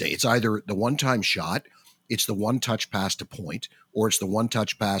 as you say, it's either the one-time shot, it's the one-touch pass to Point, or it's the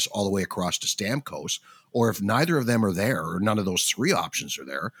one-touch pass all the way across to Stamkos. Or if neither of them are there, or none of those three options are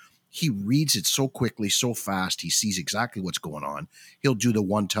there, he reads it so quickly, so fast, he sees exactly what's going on. He'll do the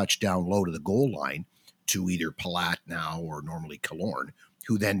one-touch down low to the goal line to either Palat now or normally Killorn,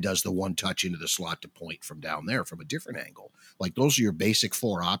 who then does the one touch into the slot to Point from down there from a different angle. Like, those are your basic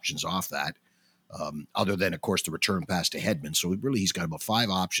four options off that, other than, of course, the return pass to Hedman. So he's got about five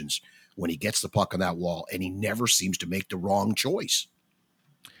options when he gets the puck on that wall, and he never seems to make the wrong choice.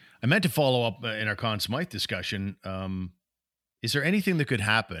 I meant to follow up in our Conn Smythe discussion. Is there anything that could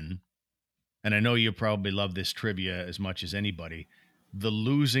happen, and I know you probably love this trivia as much as anybody, the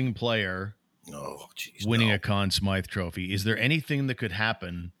losing player winning a Conn Smythe trophy? Is there anything that could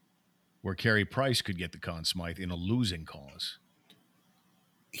happen where Carey Price could get the Conn Smythe in a losing cause?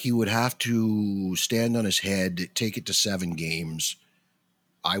 He would have to stand on his head, take it to 7 games,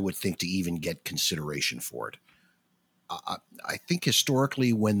 I would think, to even get consideration for it. I think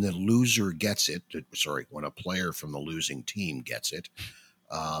historically when the loser gets it, when a player from the losing team gets it,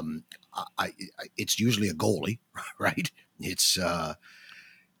 it's usually a goalie, right? It's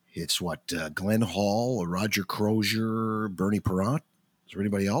Glenn Hall, or Roger Crozier, Bernie Parent. Is there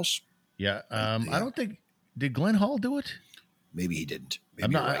anybody else? Yeah. I don't think, did Glenn Hall do it? Maybe he didn't.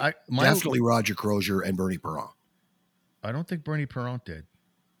 I'm not, right. Definitely Roger Crozier and Bernie Parent. I don't think Bernie Parent did.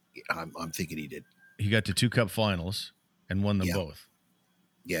 I'm thinking he did. He got to 2 Cup finals and won them both.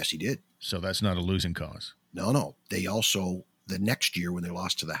 Yes, he did. So that's not a losing cause. No. They also, the next year when they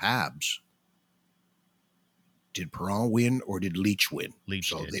lost to the Habs, did Perron win or did Leach win?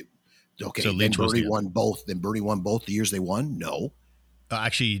 Leach did. So then Bernie won both. Then Bernie won both the years they won? No.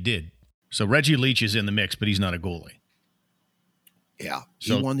 Actually, he did. So Reggie Leach is in the mix, but he's not a goalie. Yeah.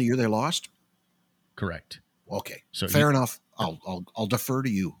 He won the year they lost? Correct. Okay. So fair enough. I'll defer to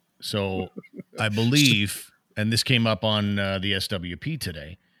you. So I believe, and this came up on the SWP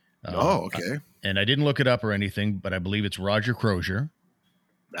today. Okay. And I didn't look it up or anything, but I believe it's Roger Crozier.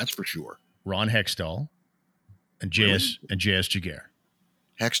 That's for sure. Ron Hextall and J.S. Giguère.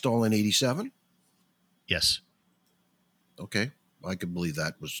 Hextall in 87? Yes. Okay. I could believe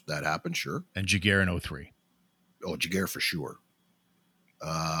that happened, sure. And Giguère in 03. Oh, Giguère for sure.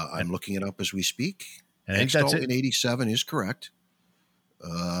 I'm looking it up as we speak. And I think that's it. In 87 is correct.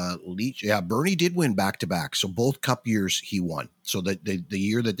 Leach, Bernie did win back-to-back. So both Cup years he won. So the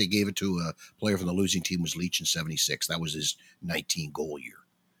year that they gave it to a player from the losing team was Leach in 76. That was his 19-goal year.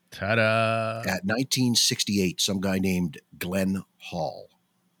 Ta-da! At 1968, some guy named Glenn Hall.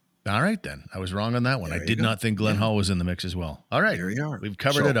 All right, then. I was wrong on that one. I did not think Glenn Hall was in the mix as well. All right. There you are. We've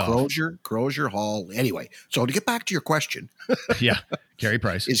covered it all. Crozier, Hall. Anyway, so to get back to your question. Yeah, Carey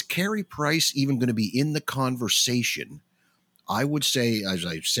Price. Is Carey Price even going to be in the conversation? I would say, as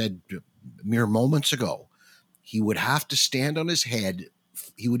I said mere moments ago, he would have to stand on his head.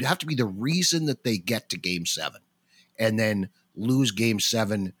 He would have to be the reason that they get to Game 7 and then lose Game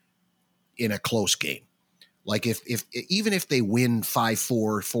 7 in a close game. Like even if they win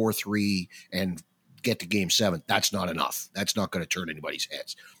 5-4, 4-3, and get to Game 7, that's not enough. That's not going to turn anybody's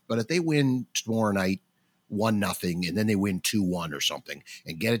heads. But if they win tomorrow night 1-0, and then they win 2-1 or something,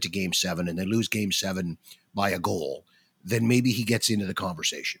 and get it to Game 7, and they lose Game 7 by a goal, then maybe he gets into the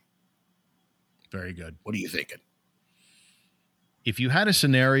conversation. Very good. What are you thinking? If you had a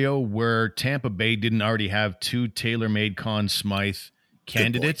scenario where Tampa Bay didn't already have two tailor-made Conn Smythe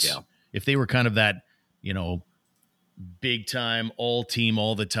candidates, yeah. if they were kind of that, big time, all team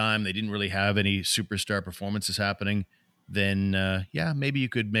all the time, they didn't really have any superstar performances happening, then maybe you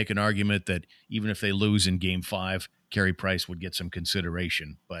could make an argument that even if they lose in Game 5, Carey Price would get some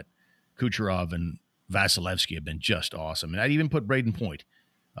consideration. But Kucherov and Vasilevsky have been just awesome. And I'd even put Braden Point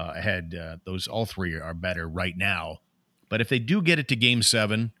ahead. Those all three are better right now. But if they do get it to Game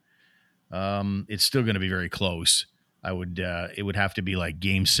 7, it's still going to be very close. It would have to be like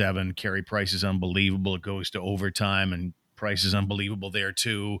Game 7. Carey Price is unbelievable. It goes to overtime, and Price is unbelievable there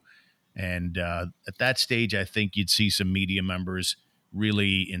too. And at that stage, I think you'd see some media members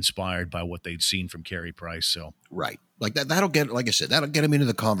really inspired by what they'd seen from Carey Price. So right, like that. That'll get, like I said, that'll get him into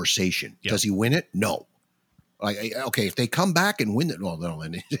the conversation. Yep. Does he win it? No. Like, okay, if they come back and win it, well, no,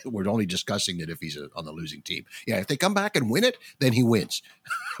 and we're only discussing it if he's on the losing team. Yeah, if they come back and win it, then he wins.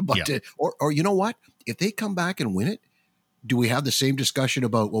 But or you know what? If they come back and win it, do we have the same discussion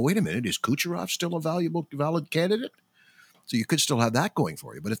about? Well, wait a minute, is Kucherov still a valid candidate? So you could still have that going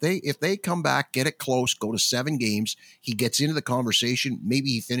for you. But if they come back, get it close, go to 7 games, he gets into the conversation. Maybe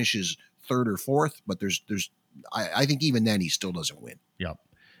he finishes 3rd or 4th, but I think even then he still doesn't win. Yep.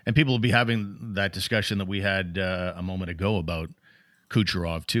 And people will be having that discussion that we had a moment ago about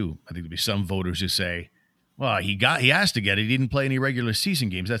Kucherov too. I think there'll be some voters who say, well, he has to get it. He didn't play any regular season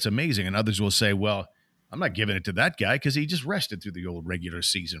games. That's amazing. And others will say, well, I'm not giving it to that guy because he just rested through the old regular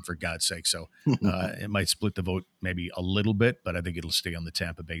season, for God's sake. So it might split the vote maybe a little bit, but I think it'll stay on the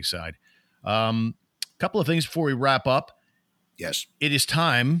Tampa Bay side. Couple of things before we wrap up. Yes. It is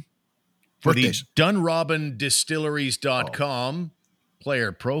time for Birthdays. the DunrobinDistilleries.com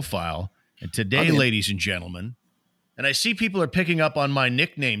player profile. And today, ladies and gentlemen, and I see people are picking up on my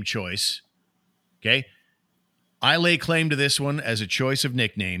nickname choice. Okay. I lay claim to this one as a choice of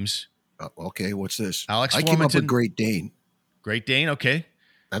nicknames. Okay, what's this? Alex I Formanton. came up with Great Dane. Great Dane, okay.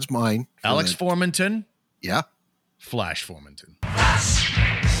 That's mine. Alex Formanton. Yeah. Flash Formanton.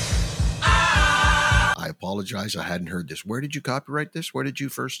 I apologize. I hadn't heard this. Where did you copyright this? Where did you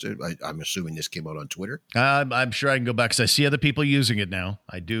first? I'm assuming this came out on Twitter. I'm sure I can go back because I see other people using it now.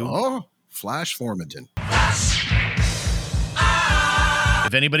 I do. Oh, Flash Formanton.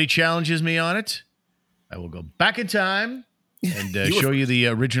 If anybody challenges me on it, I will go back in time and show you the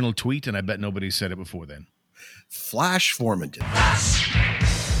original tweet, and I bet nobody said it before then. Flash Formanton.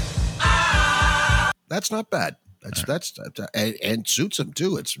 That's not bad. That's and suits him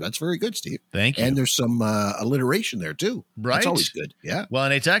too. That's very good, Steve. Thank you. And there's some alliteration there too. Right, that's always good. Yeah. Well,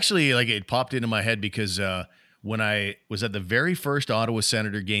 and it's actually like it popped into my head because when I was at the very first Ottawa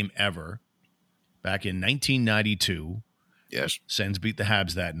Senator game ever, back in 1992, yes, Sens beat the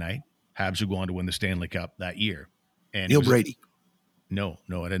Habs that night. Habs would go on to win the Stanley Cup that year. And Neil Brady. No,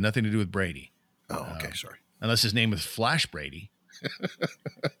 it had nothing to do with Brady. Oh, okay, sorry. Unless his name was Flash Brady.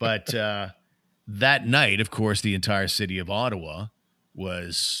 But that night, of course, the entire city of Ottawa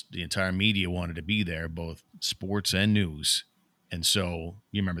the entire media wanted to be there, both sports and news. And so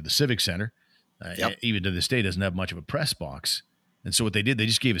you remember the Civic Center, even to this day, doesn't have much of a press box. And so what they did, they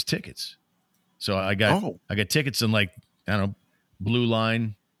just gave us tickets. So I got tickets in blue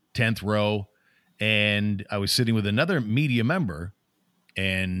line, 10th row. And I was sitting with another media member,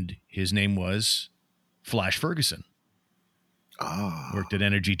 and his name was Flash Ferguson. Worked at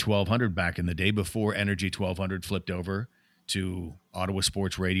Energy 1200 back in the day before Energy 1200 flipped over to Ottawa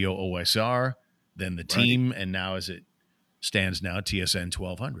Sports Radio OSR, then the team, and now as it stands now, TSN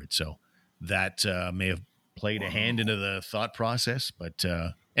 1200. So that may have played a hand into the thought process. But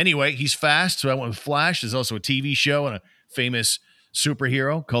anyway, he's fast, so I went with Flash. There's also a TV show and a famous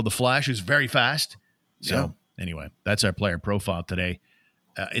superhero called The Flash who's very fast. So anyway, that's our player profile today.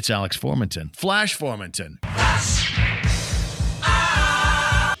 It's Alex Formanton. Flash Formanton.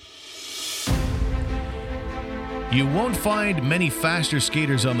 You won't find many faster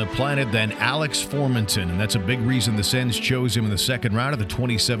skaters on the planet than Alex Formanton, and that's a big reason the Sens chose him in the second round of the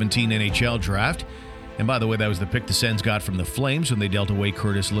 2017 NHL Draft. And by the way, that was the pick the Sens got from the Flames when they dealt away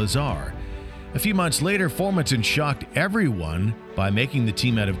Curtis Lazar. A few months later, Formanton shocked everyone by making the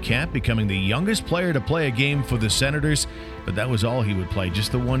team out of camp, becoming the youngest player to play a game for the Senators, but that was all he would play,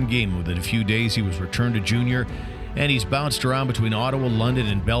 just the one game. Within a few days, he was returned to junior, and he's bounced around between Ottawa, London,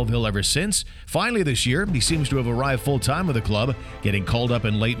 and Belleville ever since. Finally this year, he seems to have arrived full-time with the club, getting called up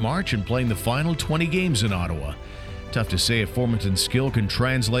in late March and playing the final 20 games in Ottawa. Tough to say if Formanton's skill can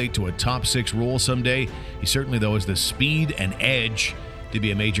translate to a top 6 role someday. He certainly, though, has the speed and edge to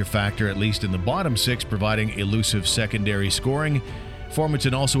be a major factor, at least in the bottom six, providing elusive secondary scoring.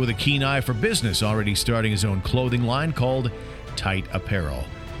 Formanton also with a keen eye for business, already starting his own clothing line called Tight Apparel.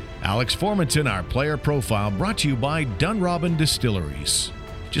 Alex Formanton, our player profile, brought to you by Dunrobin Distilleries.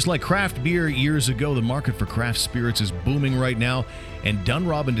 Just like craft beer years ago, the market for craft spirits is booming right now, and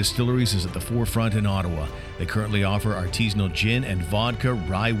Dunrobin Distilleries is at the forefront in Ottawa. They currently offer artisanal gin and vodka,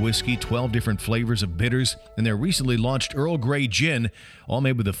 rye whiskey, 12 different flavors of bitters, and their recently launched Earl Grey gin, all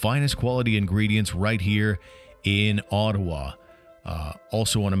made with the finest quality ingredients right here in Ottawa.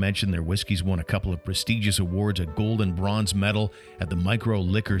 Also want to mention their whiskeys won a couple of prestigious awards, a gold and bronze medal at the Micro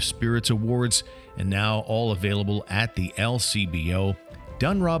Liquor Spirits Awards, and now all available at the LCBO.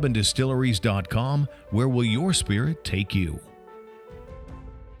 DunrobinDistilleries.com. Where will your spirit take you?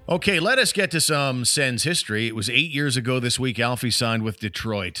 Okay, let us get to some Sens history. It was 8 years ago this week Alfie signed with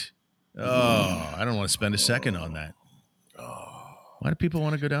Detroit. Oh, I don't want to spend a second on that. Why do people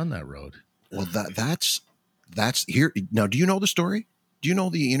want to go down that road? Well, that's here. Now, do you know the story? Do you know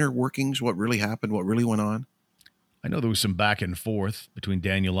the inner workings, what really happened, what really went on? I know there was some back and forth between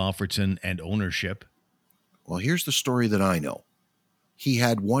Daniel Alfredsson and ownership. Well, here's the story that I know. He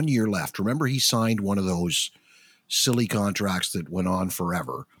had 1 year left. Remember, he signed one of those silly contracts that went on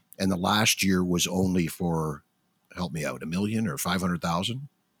forever. And the last year was only for, help me out, $1 million or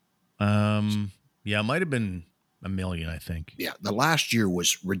 $500,000? Yeah, it might have been $1 million, I think. Yeah, the last year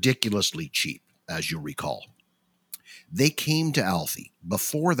was ridiculously cheap, as you'll recall. They came to Alfie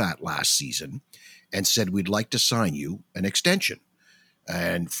before that last season and said, we'd like to sign you an extension.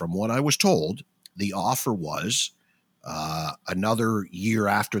 And from what I was told, the offer was another year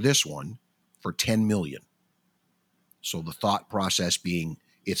after this one for $10 million. So the thought process being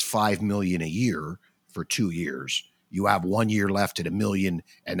it's $5 million a year for 2 years. You have 1 year left at $1 million,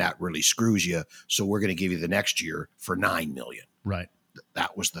 and that really screws you. So we're going to give you the next year for $9 million. Right.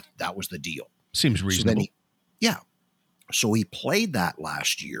 That was the deal. Seems reasonable. So he played that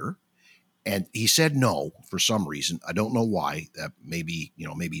last year, and he said no for some reason. I don't know why. That maybe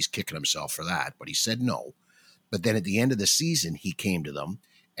he's kicking himself for that, but he said no. But then at the end of the season, he came to them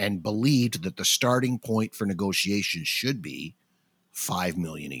and believed that the starting point for negotiations should be $5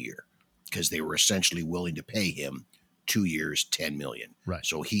 million a year, because they were essentially willing to pay him 2 years, $10 million. Right.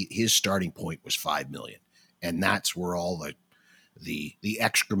 So his starting point was $5 million, and that's where all the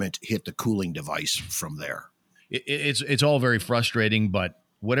excrement hit the cooling device from there. It's all very frustrating, but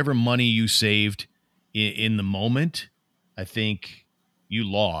whatever money you saved in the moment, I think you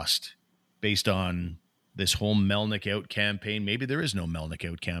lost based on this whole Melnyk out campaign. Maybe there is no Melnyk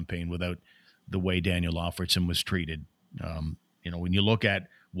out campaign without the way Daniel Alfredsson was treated. When you look at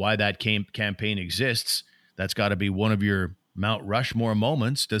why that campaign exists, that's got to be one of your Mount Rushmore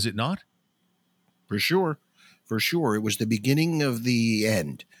moments, does it not? For sure. It was the beginning of the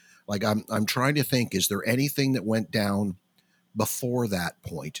end. Like I'm trying to think, is there anything that went down before that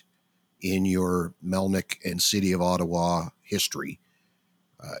point in your Melnyk and City of Ottawa history?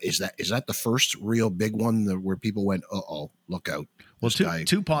 Is that the first real big one where people went, uh-oh, look out? Well,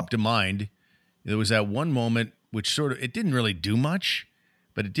 two popped to mind. There was that one moment which it didn't really do much,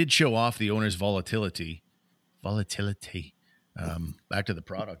 but it did show off the owner's volatility. Back to the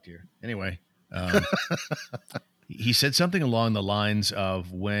product here. Anyway, he said something along the lines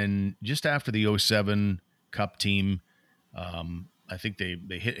of when just after the 2007 Cup team, I think they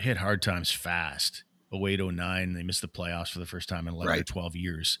hit hard times fast. 2008, 2009, they missed the playoffs for the first time in 11 or 12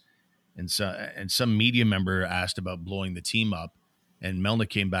 years. And some media member asked about blowing the team up, and Melnyk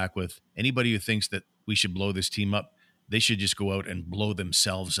came back with, anybody who thinks that we should blow this team up, they should just go out and blow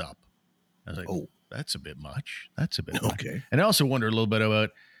themselves up. I was like, that's a bit much. Okay. And I also wonder a little bit about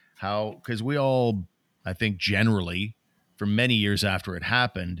how, because we all, I think generally, for many years after it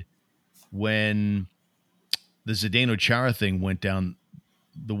happened, when the Zdeno Chara thing went down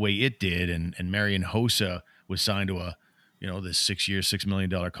the way it did, and Marian Hossa was signed to this 6 year, $6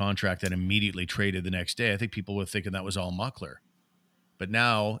 million contract that immediately traded the next day, I think people were thinking that was all muckler. But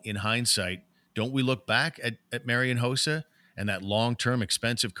now, in hindsight, don't we look back at Marian Hossa and that long-term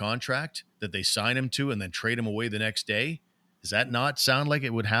expensive contract that they sign him to and then trade him away the next day? Does that not sound like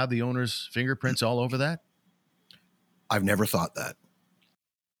it would have the owner's fingerprints all over that? I've never thought that.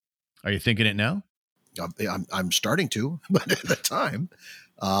 Are you thinking it now? I'm starting to, but at the time,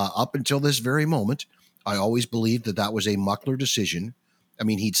 up until this very moment, I always believed that was a muckler decision. I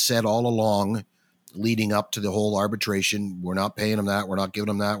mean, he'd said all along, leading up to the whole arbitration, we're not paying him that, we're not giving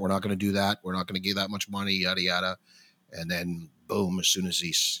him that, we're not going to do that, we're not going to give that much money, yada yada. And then, boom! As soon as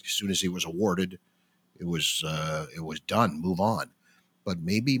he was awarded, it was done. Move on. But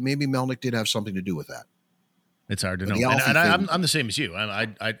maybe Melnyk did have something to do with that. It's hard to But know. the Alfie And thing- I'm the same as you.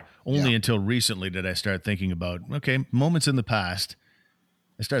 I only until recently did I start thinking about, okay, moments in the past,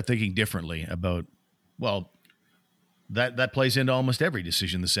 I started thinking differently about, well, that plays into almost every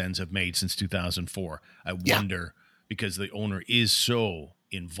decision the Sens have made since 2004. I wonder, because the owner is so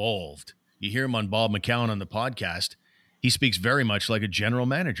involved. You hear him on Bob McCown on the podcast. He speaks very much like a general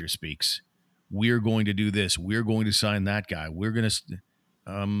manager speaks. We're going to do this. We're going to sign that guy. We're going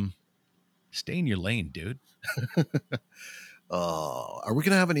to stay in your lane, dude. Are we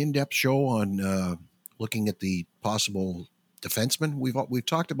going to have an in-depth show on looking at the possible defensemen? We've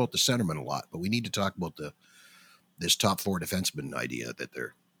talked about the centerman a lot, but we need to talk about this top 4 defenseman idea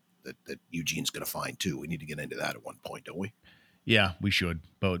that Eugene's going to find too. We need to get into that at one point, don't we? Yeah, we should.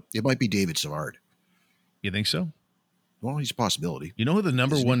 But It might be David Savard. you think so? Well, he's a possibility. You know who the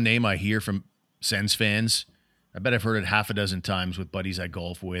number one name I hear from Sens fans? I bet I've heard it half a dozen times with buddies I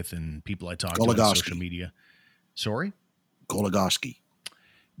golf with and people I talk to on Goligoski. social media. Sorry? Goligoski,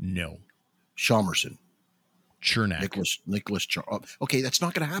 No. Chalmerson, Chernak. Nicholas. Okay, that's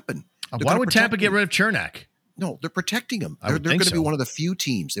not going to happen. They're Why gonna would Tampa protect get him. rid of Chernak? No, they're protecting him. I They're would going think to be so. one of the few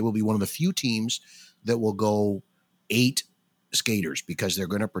teams. They will be one of the few teams that will go 8 skaters because they're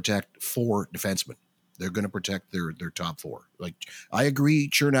going to protect 4 defensemen. They're going to protect their top 4. Like, I agree,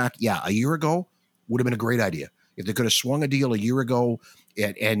 Chernak, a year ago would have been a great idea. If they could have swung a deal a year ago,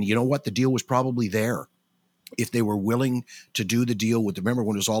 and you know what? The deal was probably there. If they were willing to do the deal with, remember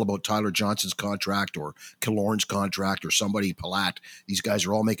when it was all about Tyler Johnson's contract or Killorn's contract or somebody, Palat, these guys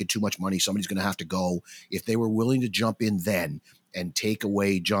are all making too much money. Somebody's going to have to go. If they were willing to jump in then and take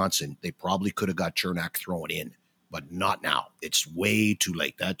away Johnson, they probably could have got Chernak thrown in, but not now. It's way too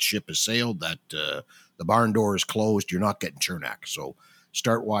late. That ship has sailed. That the barn door is closed. You're not getting Chernak. So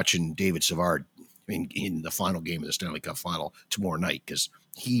start watching David Savard in the final game of the Stanley Cup final tomorrow night, because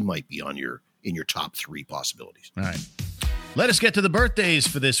he might be in your top 3 possibilities. All right. Let us get to the birthdays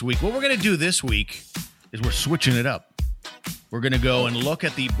for this week. What we're going to do this week is we're switching it up. We're going to go and look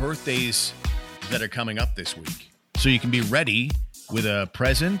at the birthdays that are coming up this week. So you can be ready with a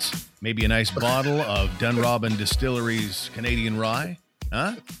present, maybe a nice bottle of Dunrobin Distillery's Canadian Rye.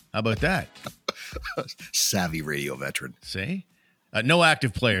 Huh? How about that? Savvy radio veteran. See? No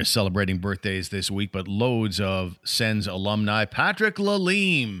active players celebrating birthdays this week, but loads of Sens alumni. Patrick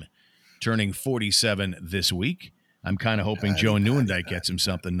Lalime turning 47 this week. I'm kind of hoping Joe Nieuwendyk gets him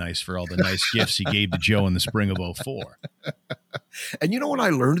something nice for all the nice gifts he gave to Joe in the spring of 04. And you know what I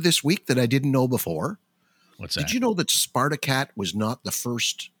learned this week that I didn't know before? What's that? Did you know that Spartacat was not the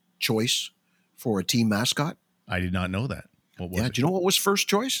first choice for a team mascot? I did not know that. What was it? Do you know what was first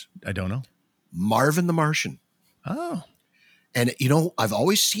choice? I don't know. Marvin the Martian. Oh, And, I've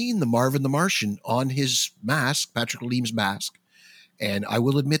always seen the Marvin the Martian on his mask, Patrick Lalime's mask. And I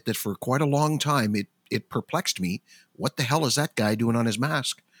will admit that for quite a long time, it perplexed me. What the hell is that guy doing on his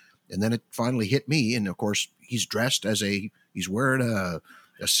mask? And then it finally hit me. And, of course, he's dressed he's wearing a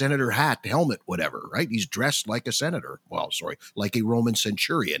senator hat, helmet, whatever, right? He's dressed like a senator. Well, sorry, like a Roman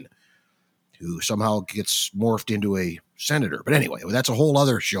centurion who somehow gets morphed into a senator. But anyway, that's a whole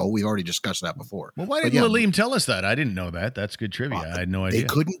other show. We've already discussed that before. well, why But didn't yeah, Lalime tell us that? I didn't know that. That's good trivia. I had no idea. They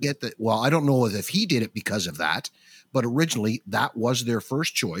couldn't get the, well, I don't know if he did it because of that, but originally that was their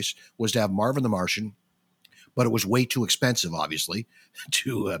first choice, was to have Marvin the Martian, but it was way too expensive, obviously,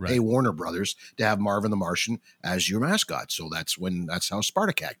 to pay Warner Brothers to have Marvin the Martian as your mascot. So that's how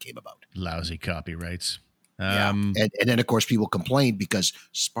Spartacat came about. Lousy copyrights. And then, of course, people complained because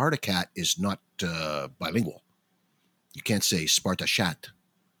Spartacat is not bilingual. You can't say Spartachat.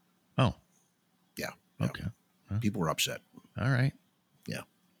 Oh, Yeah. okay. People were upset. All right. Yeah.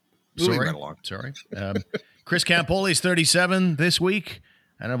 Moving Sorry. right along. Sorry. Chris Campoli is 37 this week.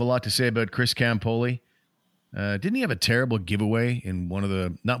 I don't have a lot to say about Chris Campoli. Didn't he have a terrible giveaway in one of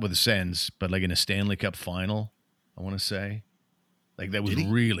the, not with the Sens, but like in a Stanley Cup final, I want to say? Like that was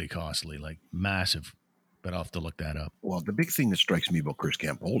really costly, like massive. But I'll have to look that up. Well, the big thing that strikes me about Chris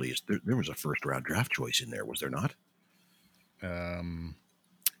Campoli is there was a first-round draft choice in there, was there not?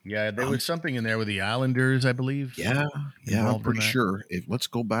 Yeah, there was something in there with the Islanders, I believe. Yeah, I'm Involved in pretty that? sure. Let's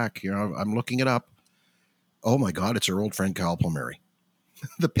go back here. I'm looking it up. Oh, my God, it's our old friend Kyle Palmieri,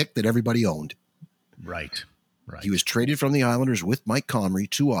 the pick that everybody owned. Right. He was traded from the Islanders with Mike Comrie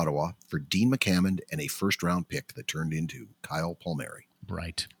to Ottawa for Dean McCammond and a first-round pick that turned into Kyle Palmieri.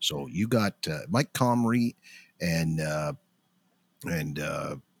 Right. So you got Mike Comrie and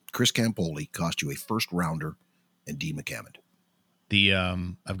Chris Campoli cost you a first-rounder and Dean McCammond.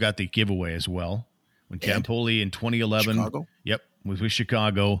 I've got the giveaway as well. When Campoli in 2011, Chicago? was with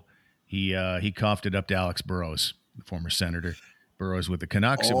Chicago, he coughed it up to Alex Burrows, the former senator. Burroughs with the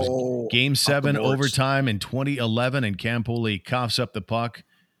Canucks. It was Game 7 overtime in 2011, and Campoli coughs up the puck.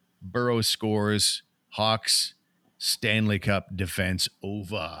 Burroughs scores. Hawks Stanley Cup defense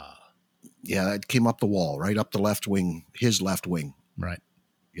over. Yeah, it came up the wall, right up the left wing, his left wing. Right.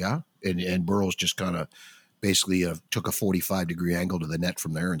 Yeah, and Burroughs just kind of basically took a 45-degree angle to the net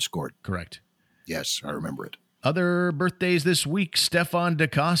from there and scored. Correct. Yes, I remember it. Other birthdays this week, Stefan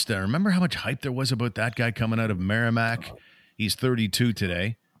DaCosta. Remember how much hype there was about that guy coming out of Merrimack? He's 32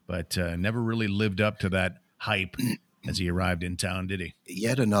 today, but never really lived up to that hype as he arrived in town, did he?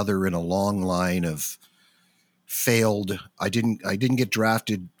 Yet another in a long line of failed. I didn't get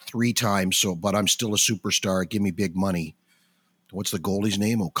drafted 3 times, but I'm still a superstar. Give me big money. What's the goalie's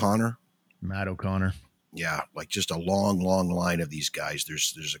name? O'Connor? Matt O'Connor. Yeah, like just a long line of these guys.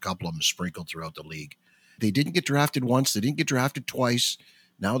 There's a couple of them sprinkled throughout the league. They didn't get drafted once. They didn't get drafted twice.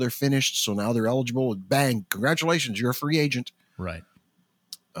 Now they're finished, so now they're eligible. Bang! Congratulations, you're a free agent. Right.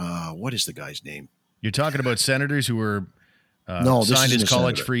 What is the guy's name? You're talking about senators who were No, this signed isn't as a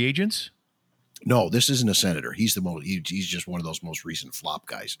college senator. free agents? No, this isn't a senator. He's he's just one of those most recent flop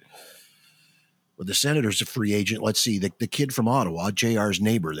guys. But the senator's a free agent. Let's see, the kid from Ottawa, JR's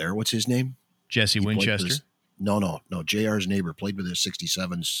neighbor there. What's his name? Jesse He played with Winchester? his- No. JR's neighbor played with his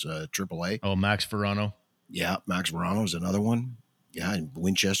 67's AAA. Oh, Max Verano. Yeah, Max Verano's another one. Yeah, and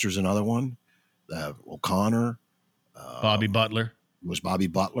Winchester's another one. O'Connor. Bobby Butler. Was Bobby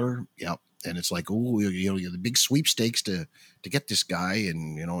Butler. Yep. And it's like, the big sweepstakes to get this guy,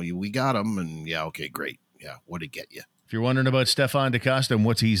 and we got him, and yeah, okay, great. Yeah, what'd it get you? If you're wondering about Stefan DaCosta and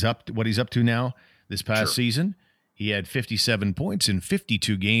what he's up to now this past season, he had 57 points in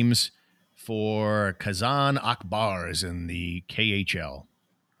 52 games for Kazan Akbars in the KHL.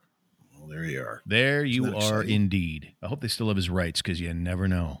 Well, there you are. There you Isn't that are exciting? indeed. I hope they still have his rights because you never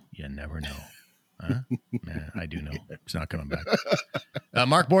know. You never know. Huh? I do know. It's not coming back.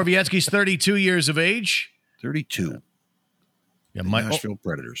 Mark Borowiecki's 32 years of age. 32. Yeah, Nashville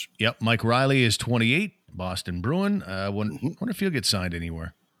Predators. Mike Riley is 28. Boston Bruin. Wonder if he'll get signed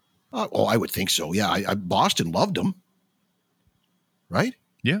anywhere. I would think so. Yeah, Boston loved him. Right?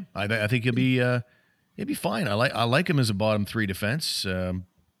 Yeah, I think he'll be fine. I like him as a bottom 3 defense.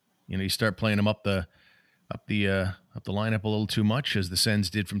 You start playing him up the lineup a little too much, as the Sens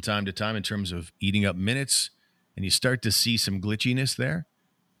did from time to time in terms of eating up minutes, and you start to see some glitchiness there.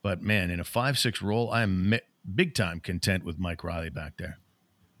 But man, in a 5-6 role, I am big time content with Mike Riley back there.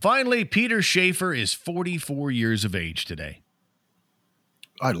 Finally, Peter Schaefer is 44 years of age today.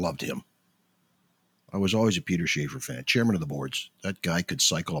 I loved him. I was always a Peter Schaefer fan, chairman of the boards. That guy could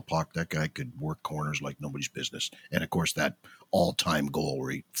cycle a puck. That guy could work corners like nobody's business. And, of course, that all-time goal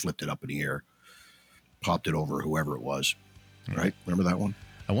where he flipped it up in the air, popped it over whoever it was. Right? Remember that one?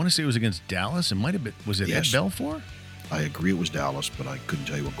 I want to say it was against Dallas. It might have been. Was it Yes. Ed Belfour? I agree it was Dallas, but I couldn't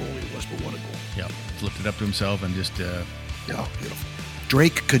tell you what goal it was, but what a goal. Yeah, flipped it up to himself and just. Yeah, beautiful.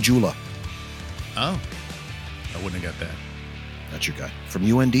 Drake Kajula. Oh, I wouldn't have got that. That's your guy. From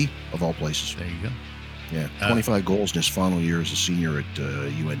UND, of all places. There you go. Yeah, 25 goals in his final year as a senior at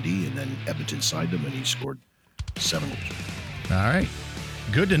UND, and then Edmonton signed him, and he scored 7 goals. All right.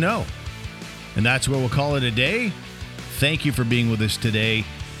 Good to know. And that's where we'll call it a day. Thank you for being with us today.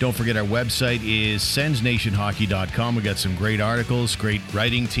 Don't forget our website is sensnationhockey.com. We got some great articles, great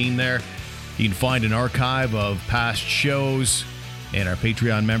writing team there. You can find an archive of past shows and our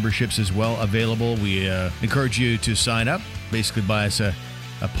Patreon memberships as well available. We encourage you to sign up. Basically buy us a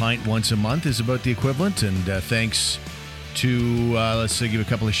pint once a month is about the equivalent. And thanks to, let's give a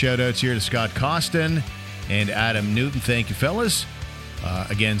couple of shout outs here to Scott Costin and Adam Newton. Thank you, fellas.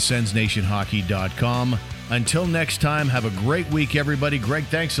 Again, sensnationhockey.com. Until next time, have a great week, everybody. Greg,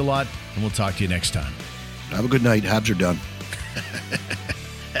 thanks a lot, and we'll talk to you next time. Have a good night. Habs are done.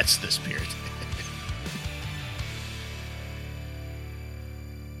 That's the spirit.